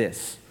in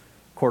this,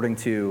 according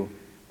to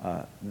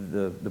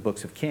the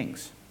books of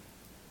Kings.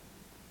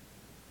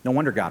 No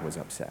wonder God was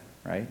upset,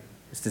 right?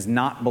 This does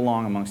not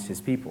belong amongst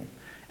his people.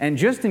 And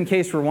just in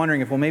case we're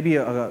wondering if, well, maybe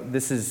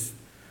this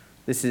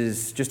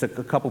is just a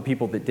couple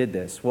people that did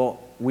this.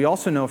 Well, we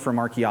also know from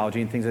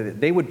archaeology and things like that,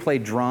 they would play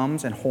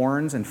drums and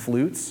horns and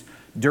flutes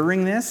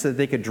during this so that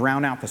they could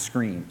drown out the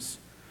screams,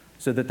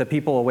 so that the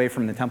people away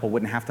from the temple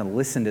wouldn't have to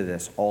listen to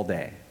this all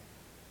day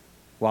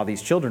while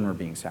these children were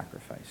being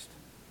sacrificed.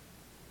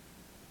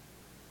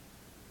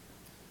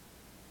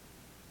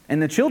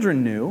 And the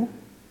children knew,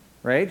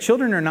 right?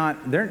 Children are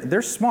not,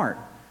 they're smart.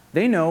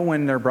 They know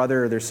when their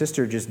brother or their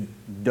sister just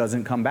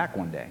doesn't come back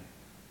one day.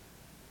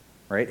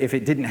 right? If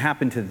it didn't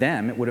happen to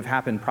them, it would have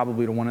happened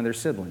probably to one of their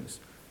siblings.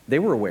 They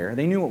were aware.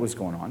 They knew what was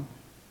going on.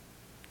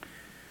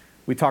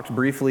 We talked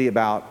briefly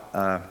about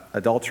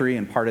adultery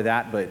and part of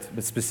that,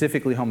 but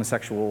specifically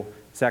homosexual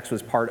sex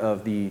was part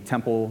of the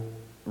temple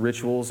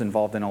rituals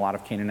involved in a lot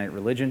of Canaanite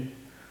religion.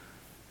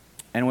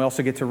 And we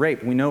also get to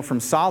rape. We know from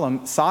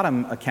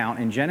Sodom account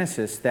in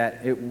Genesis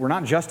that we're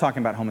not just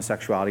talking about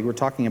homosexuality. We're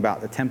talking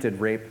about attempted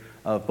rape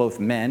of both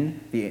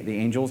men, the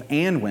angels,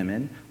 and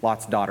women,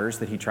 Lot's daughters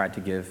that he tried to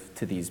give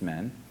to these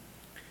men.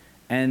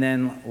 And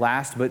then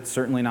last, but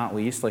certainly not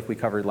least, like we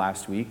covered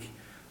last week,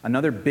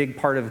 another big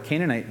part of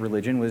Canaanite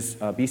religion was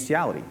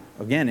bestiality.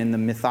 Again, in the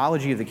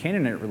mythology of the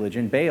Canaanite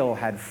religion, Baal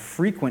had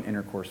frequent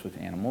intercourse with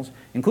animals,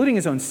 including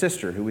his own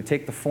sister, who would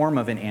take the form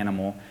of an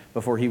animal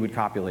before he would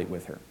copulate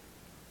with her.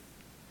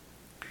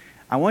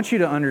 I want you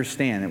to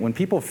understand that when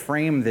people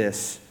frame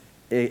this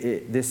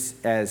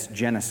as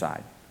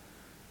genocide,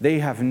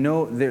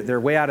 they're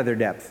way out of their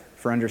depth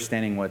for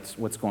understanding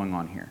what's going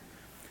on here.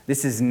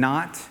 This is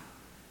not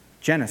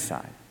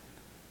genocide.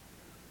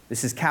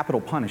 This is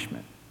capital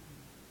punishment.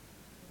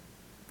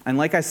 And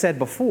like I said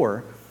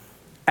before,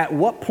 at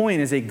what point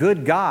is a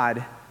good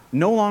God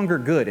no longer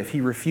good if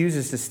he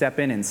refuses to step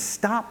in and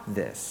stop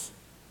this?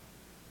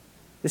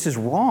 This is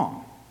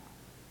wrong.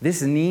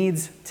 This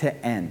needs to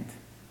end.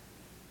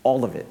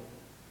 All of it.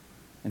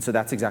 And so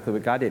that's exactly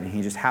what God did. And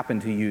he just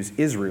happened to use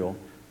Israel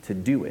to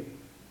do it.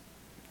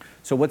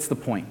 So what's the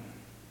point?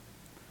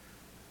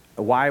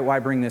 Why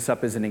bring this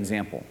up as an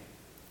example?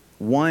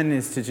 One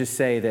is to just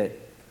say that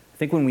I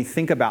think when we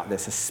think about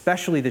this,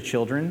 especially the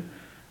children,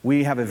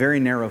 we have a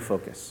very narrow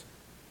focus.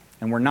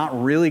 And we're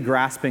not really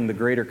grasping the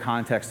greater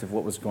context of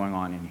what was going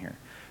on in here.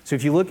 So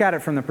if you look at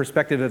it from the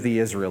perspective of the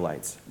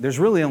Israelites, there's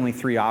really only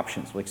three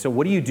options. Like, so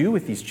what do you do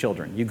with these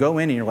children? You go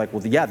in and you're like,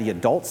 well, yeah, the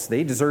adults,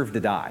 they deserve to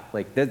die.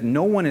 Like,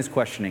 no one is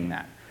questioning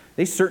that.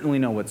 They certainly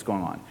know what's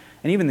going on.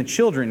 And even the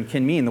children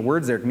can mean, the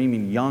words there can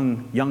mean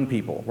young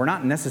people. We're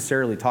not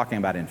necessarily talking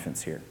about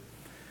infants here.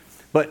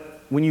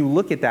 But when you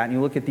look at that and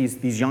you look at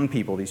these young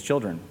people, these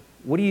children,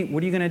 what are you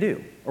going to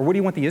do? Or what do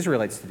you want the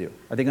Israelites to do?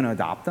 Are they going to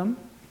adopt them?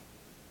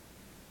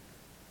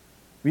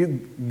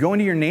 You go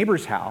into your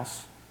neighbor's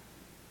house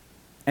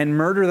and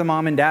murder the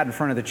mom and dad in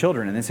front of the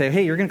children and then say,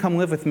 hey, you're going to come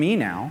live with me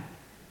now.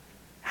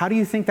 How do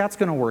you think that's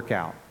going to work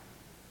out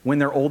when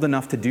they're old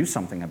enough to do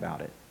something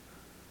about it?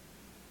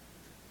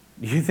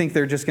 Do you think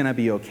they're just going to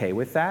be okay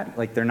with that?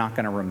 Like they're not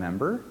going to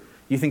remember?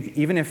 You think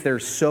even if they're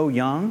so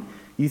young,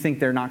 you think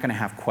they're not going to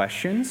have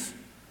questions?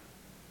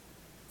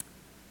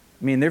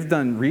 I mean, they've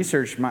done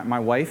research. My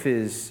wife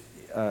has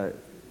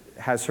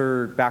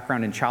her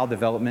background in child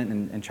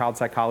development and child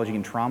psychology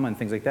and trauma and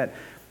things like that.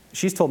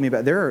 She's told me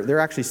about, there are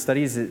actually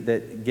studies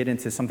that get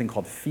into something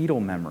called fetal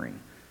memory,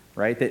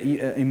 right? That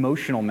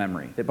emotional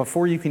memory. That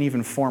before you can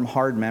even form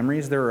hard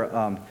memories, there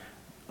are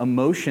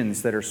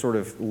emotions that are sort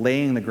of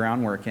laying the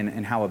groundwork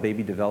in how a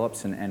baby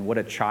develops and what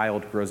a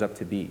child grows up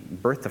to be.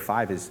 Birth to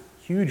 5 is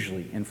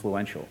hugely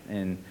influential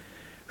in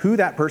who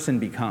that person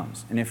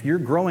becomes. And if you're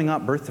growing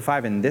up birth to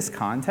 5 in this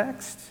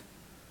context,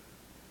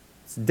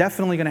 it's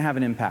definitely going to have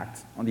an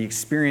impact on the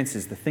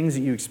experiences, the things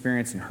that you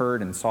experienced and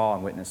heard and saw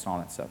and witnessed and all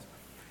that stuff.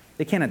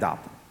 They can't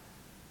adopt them.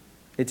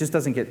 It just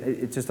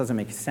doesn't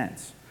make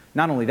sense.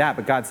 Not only that,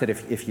 but God said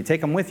if you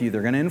take them with you,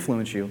 they're going to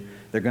influence you.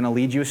 They're going to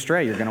lead you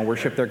astray. You're going to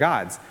worship their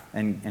gods.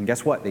 And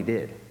guess what? They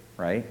did,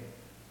 right?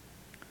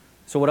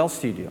 So what else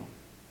do you do?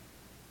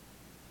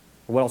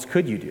 What else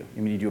could you do? I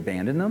mean, do you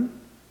abandon them?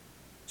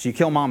 So you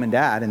kill mom and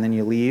dad, and then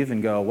you leave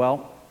and go,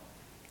 well,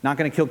 not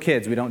going to kill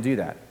kids. We don't do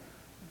that.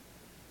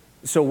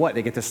 So what?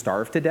 They get to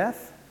starve to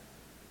death?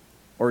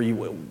 Or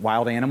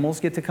wild animals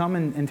get to come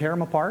and tear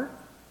them apart?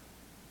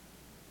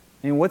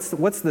 I mean,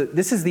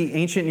 this is the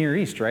ancient Near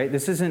East, right?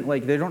 This isn't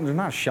like, there's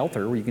not a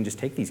shelter where you can just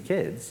take these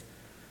kids.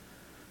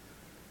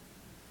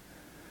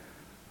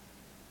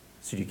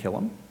 So do you kill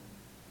them?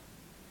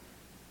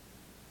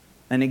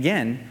 And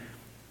again,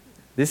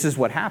 this is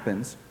what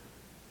happens.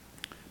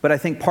 But I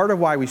think part of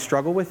why we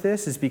struggle with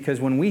this is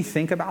because when we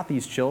think about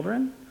these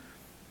children,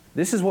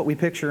 this is what we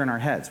picture in our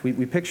heads.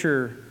 We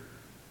picture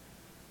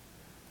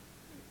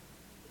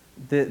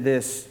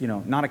this,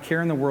 not a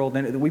care in the world.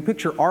 And we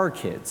picture our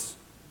kids.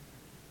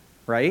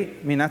 Right?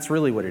 I mean, that's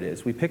really what it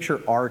is. We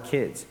picture our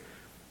kids.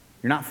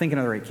 You're not thinking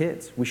of the right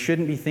kids. We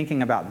shouldn't be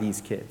thinking about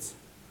these kids.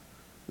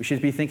 We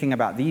should be thinking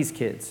about these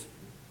kids.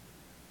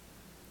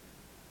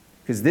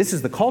 Because this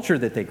is the culture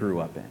that they grew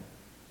up in.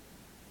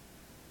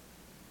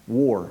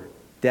 War,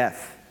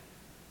 death,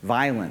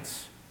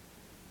 violence,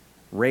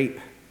 rape,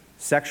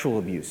 sexual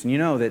abuse. And you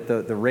know that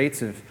the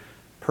rates of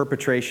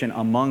perpetration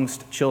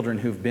amongst children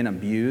who've been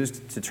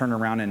abused to turn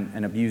around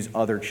and abuse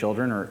other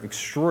children are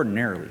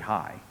extraordinarily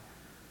high.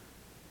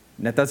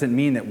 And that doesn't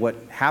mean that what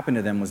happened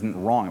to them wasn't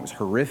wrong. It was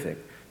horrific.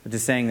 But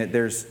just saying that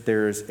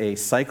there's a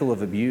cycle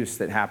of abuse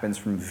that happens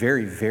from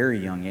very, very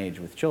young age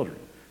with children.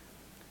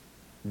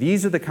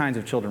 These are the kinds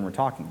of children we're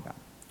talking about.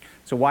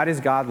 So why does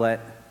God let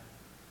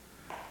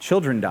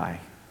children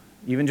die?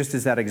 Even just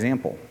as that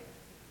example.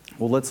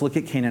 Well, let's look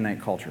at Canaanite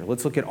culture.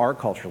 Let's look at our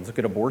culture. Let's look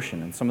at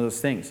abortion and some of those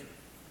things.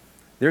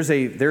 There's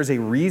a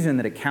reason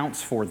that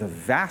accounts for the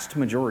vast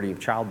majority of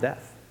child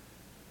death.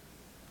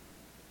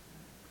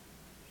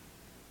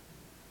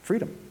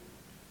 Freedom.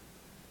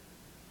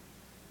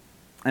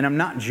 And I'm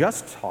not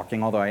just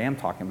talking, although I am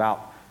talking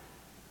about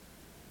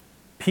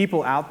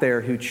people out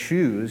there who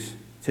choose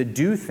to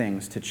do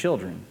things to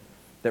children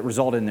that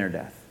result in their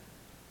death.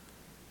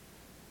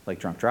 Like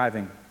drunk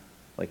driving,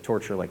 like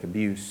torture, like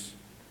abuse,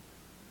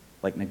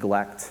 like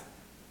neglect.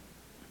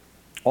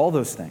 All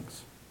those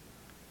things.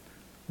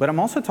 But I'm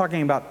also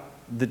talking about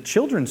the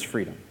children's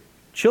freedom.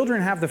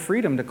 Children have the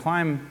freedom to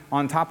climb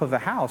on top of a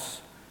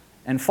house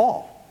and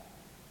fall.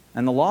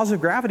 And the laws of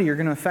gravity are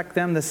going to affect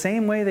them the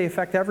same way they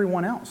affect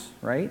everyone else,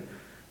 right?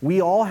 We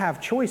all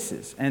have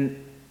choices.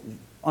 And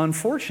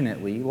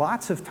unfortunately,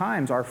 lots of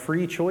times our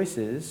free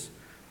choices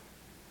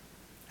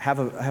have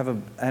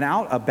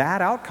a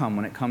bad outcome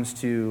when it comes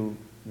to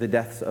the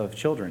deaths of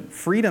children.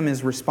 Freedom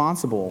is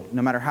responsible,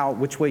 no matter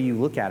which way you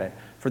look at it,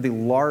 for the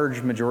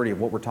large majority of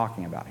what we're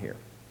talking about here.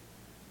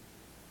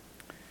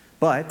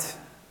 But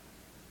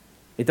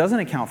it doesn't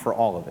account for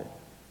all of it.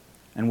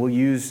 And we'll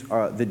use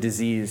the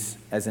disease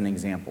as an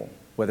example,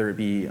 whether it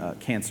be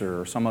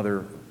cancer or some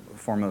other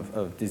form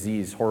of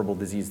disease, horrible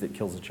disease that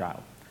kills a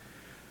child.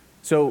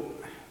 So,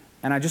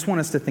 and I just want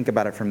us to think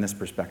about it from this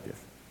perspective.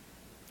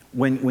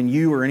 When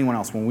you or anyone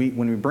else, when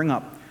we bring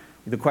up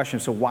the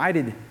question, so why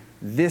did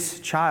this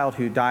child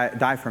who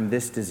die from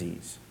this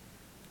disease?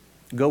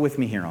 Go with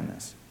me here on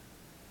this.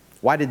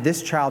 Why did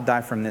this child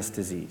die from this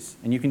disease?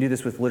 And you can do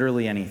this with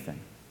literally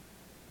anything,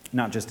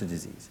 not just a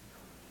disease.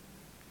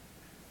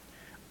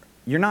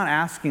 You're not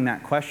asking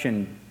that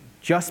question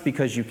just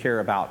because you care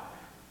about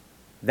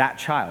that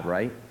child,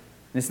 right?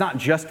 And it's not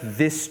just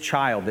this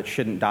child that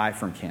shouldn't die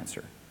from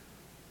cancer.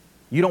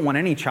 You don't want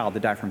any child to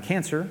die from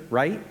cancer,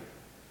 right?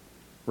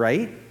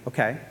 Right?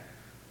 Okay.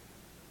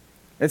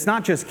 It's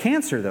not just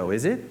cancer, though,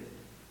 is it?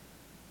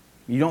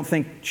 You don't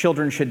think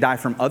children should die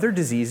from other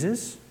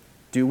diseases,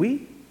 do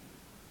we?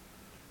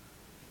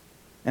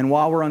 And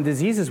while we're on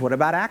diseases, what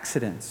about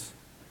accidents?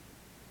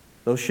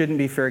 Those shouldn't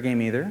be fair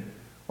game either.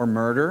 Or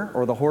murder,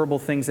 or the horrible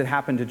things that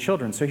happen to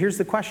children. So here's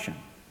the question.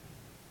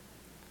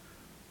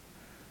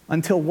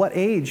 Until what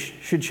age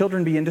should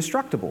children be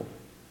indestructible?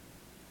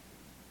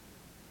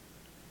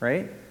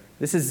 Right?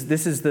 This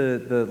is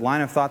the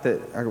line of thought that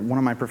one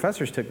of my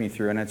professors took me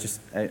through, and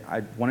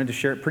I wanted to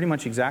share it pretty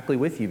much exactly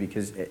with you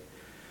because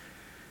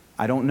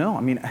I don't know. I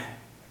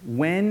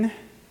mean,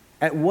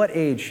 at what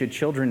age should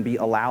children be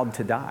allowed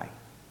to die?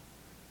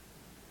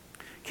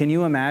 Can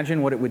you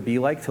imagine what it would be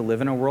like to live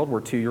in a world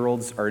where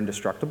 2-year-olds are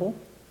indestructible?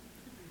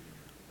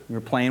 You're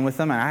playing with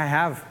them, and I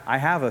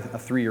have a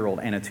 3-year-old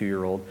and a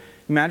 2-year-old.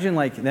 Imagine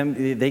like them,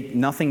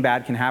 nothing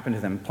bad can happen to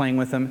them. Playing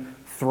with them,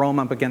 throw them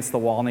up against the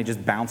wall, and they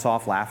just bounce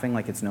off laughing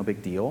like it's no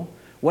big deal.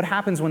 What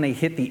happens when they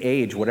hit the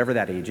age, whatever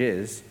that age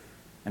is?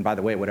 And by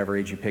the way, whatever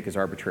age you pick is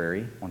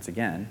arbitrary, once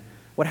again.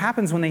 What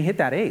happens when they hit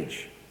that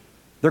age?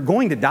 They're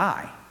going to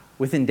die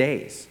within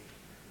days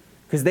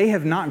because they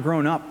have not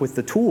grown up with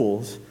the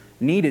tools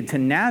needed to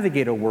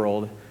navigate a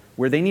world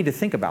where they need to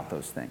think about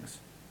those things.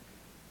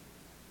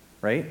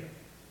 Right?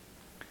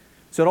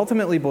 So it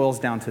ultimately boils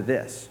down to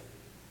this.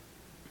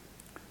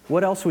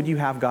 What else would you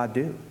have God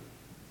do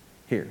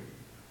here?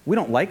 We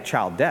don't like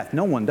child death.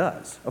 No one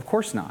does. Of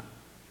course not.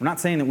 I'm not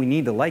saying that we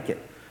need to like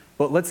it.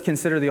 But let's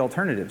consider the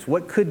alternatives.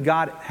 What could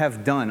God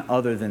have done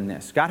other than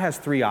this? God has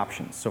 3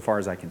 options, so far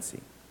as I can see.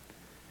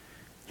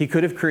 He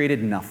could have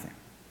created nothing.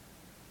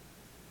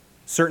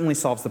 Certainly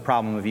solves the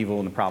problem of evil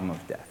and the problem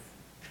of death.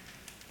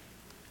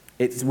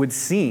 It would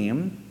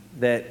seem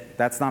that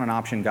that's not an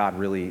option God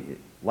really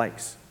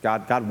likes.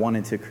 God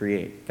wanted to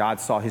create. God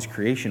saw his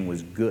creation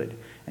was good.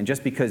 And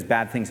just because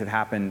bad things have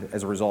happened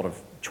as a result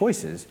of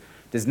choices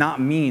does not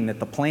mean that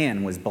the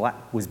plan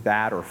was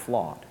bad or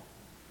flawed.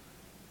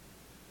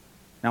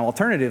 Now,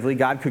 alternatively,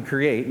 God could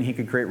create, and he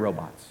could create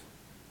robots.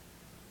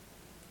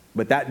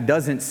 But that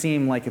doesn't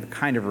seem like the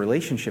kind of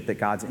relationship that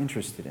God's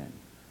interested in.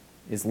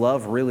 Is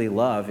love really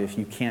love if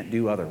you can't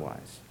do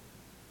otherwise?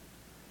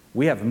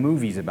 We have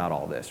movies about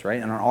all this,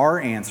 right? And our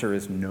answer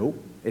is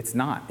nope, it's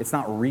not. It's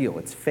not real,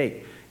 it's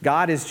fake.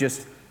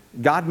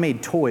 God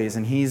made toys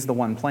and he's the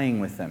one playing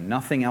with them.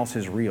 Nothing else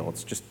is real.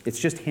 It's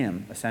just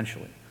him,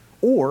 essentially.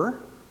 Or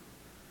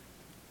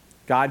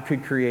God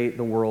could create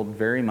the world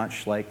very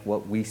much like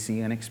what we see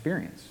and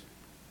experience,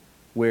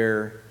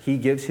 where he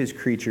gives his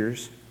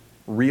creatures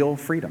real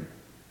freedom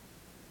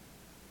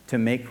to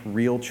make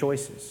real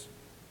choices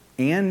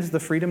and the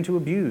freedom to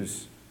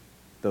abuse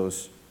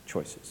those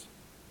choices.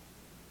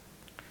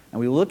 And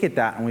we look at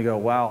that and we go,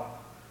 well,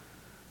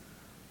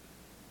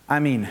 I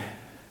mean,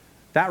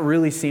 that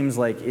really seems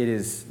like it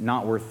is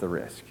not worth the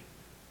risk.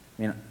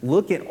 I mean,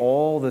 look at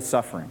all the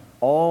suffering,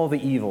 all the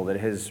evil that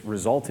has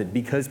resulted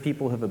because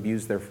people have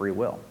abused their free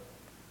will.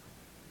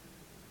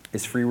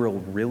 Is free will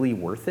really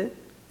worth it?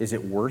 Is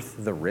it worth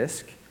the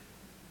risk?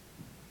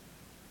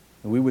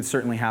 We would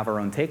certainly have our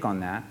own take on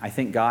that. I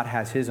think God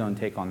has his own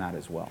take on that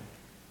as well.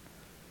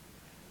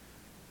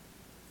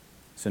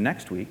 So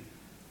next week,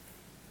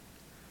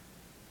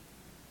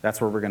 that's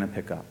where we're going to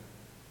pick up.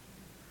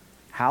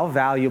 How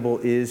valuable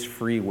is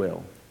free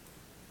will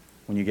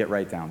when you get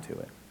right down to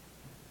it?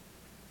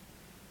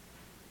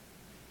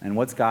 And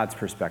what's God's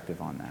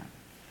perspective on that?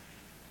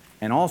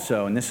 And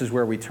also, and this is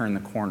where we turn the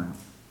corner,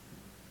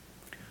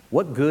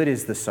 what good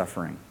is the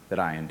suffering that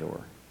I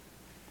endure?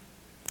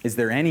 Is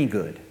there any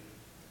good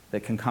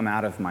that can come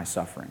out of my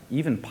suffering,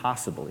 even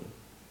possibly?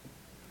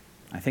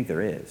 I think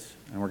there is,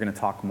 and we're going to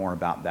talk more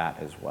about that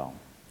as well.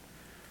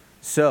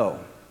 So,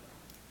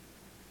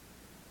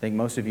 I think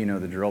most of you know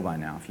the drill by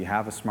now. If you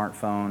have a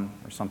smartphone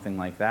or something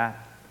like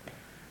that,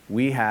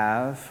 we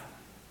have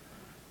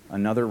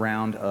another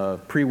round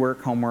of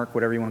pre-work, homework,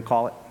 whatever you want to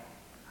call it.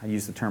 I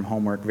use the term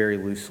homework very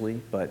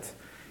loosely, but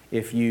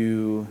if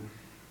you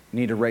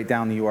need to write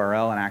down the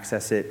URL and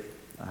access it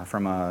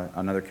from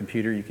another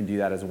computer, you can do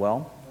that as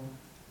well.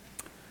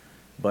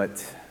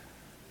 But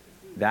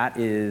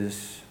that's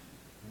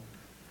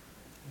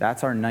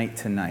our night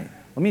tonight.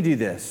 Let me do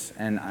this,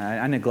 and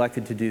I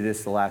neglected to do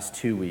this the last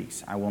 2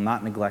 weeks. I will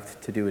not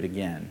neglect to do it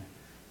again,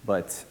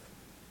 but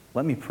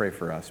let me pray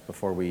for us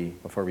before we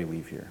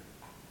leave here.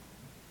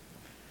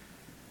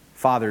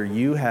 Father,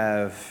 you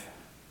have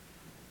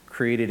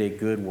created a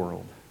good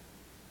world.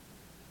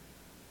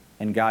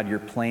 And God, your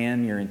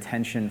plan, your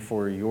intention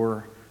for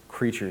your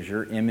creatures,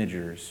 your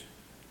imagers,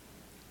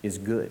 is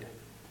good.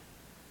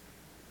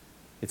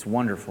 It's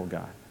wonderful,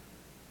 God.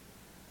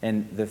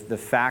 And the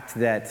fact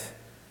that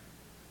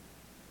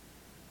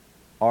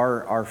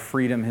our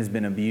freedom has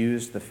been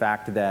abused, the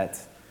fact that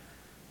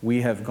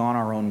we have gone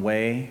our own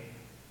way,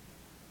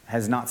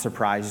 has not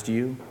surprised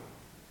you.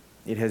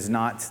 It has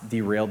not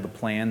derailed the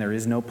plan. There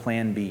is no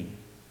plan B.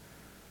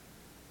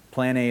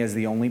 Plan A is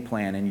the only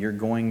plan, and you're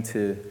going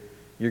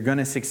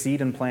to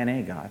succeed in plan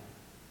A, God.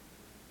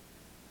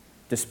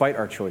 Despite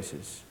our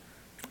choices,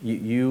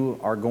 you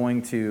are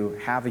going to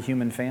have a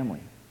human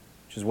family,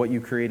 which is what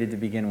you created to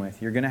begin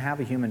with. You're going to have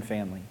a human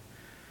family.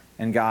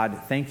 And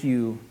God, thank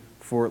you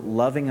for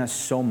loving us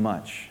so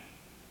much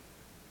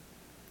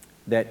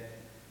that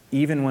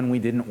even when we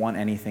didn't want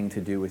anything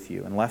to do with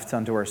you and left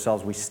unto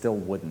ourselves, we still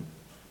wouldn't.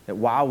 That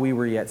while we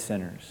were yet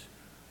sinners,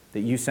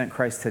 that you sent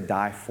Christ to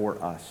die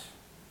for us,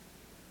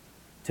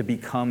 to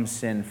become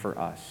sin for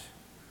us,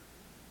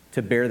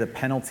 to bear the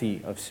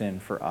penalty of sin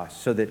for us,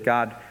 so that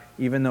God,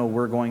 even though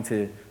we're going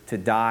to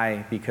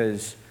die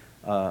because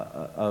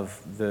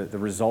of the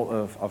result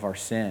of our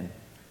sin,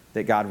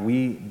 that God,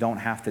 we don't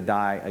have to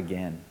die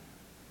again.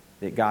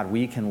 That God,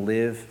 we can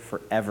live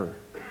forever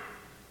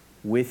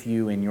with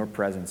you in your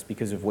presence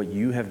because of what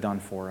you have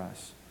done for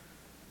us.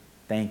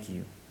 Thank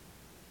you.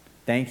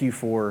 Thank you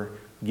for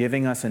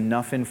giving us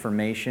enough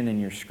information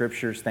in your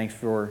scriptures. Thanks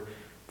for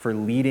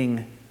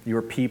leading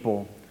your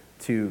people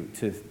to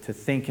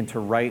think and to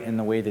write in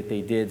the way that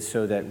they did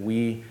so that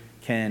we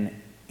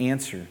can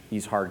answer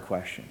these hard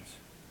questions.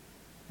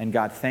 And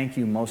God, thank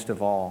you most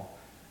of all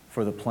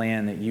for the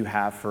plan that you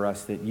have for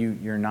us, that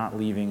you're not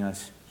leaving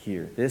us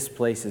here. This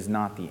place is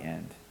not the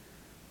end.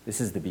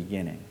 This is the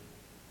beginning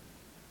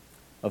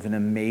of an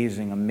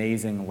amazing,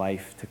 amazing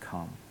life to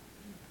come.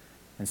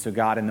 And so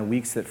God, in the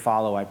weeks that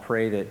follow, I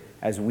pray that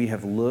as we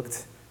have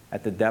looked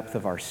at the depth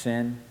of our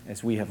sin,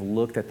 as we have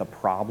looked at the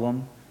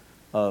problem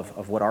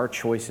of what our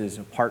choices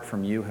apart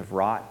from you have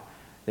wrought,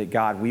 that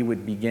God, we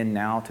would begin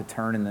now to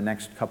turn in the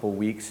next couple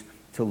weeks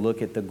to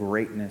look at the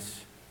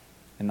greatness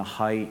and the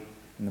height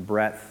and the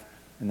breadth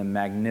and the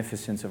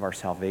magnificence of our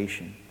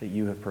salvation that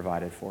you have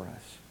provided for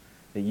us.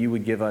 That you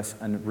would give us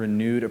a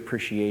renewed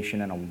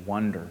appreciation and a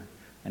wonder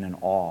and an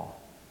awe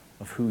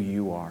of who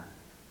you are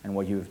and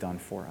what you have done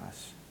for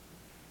us.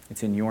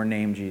 It's in your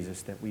name,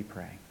 Jesus, that we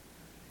pray.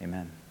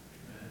 Amen.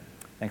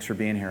 Thanks for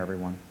being here,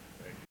 everyone.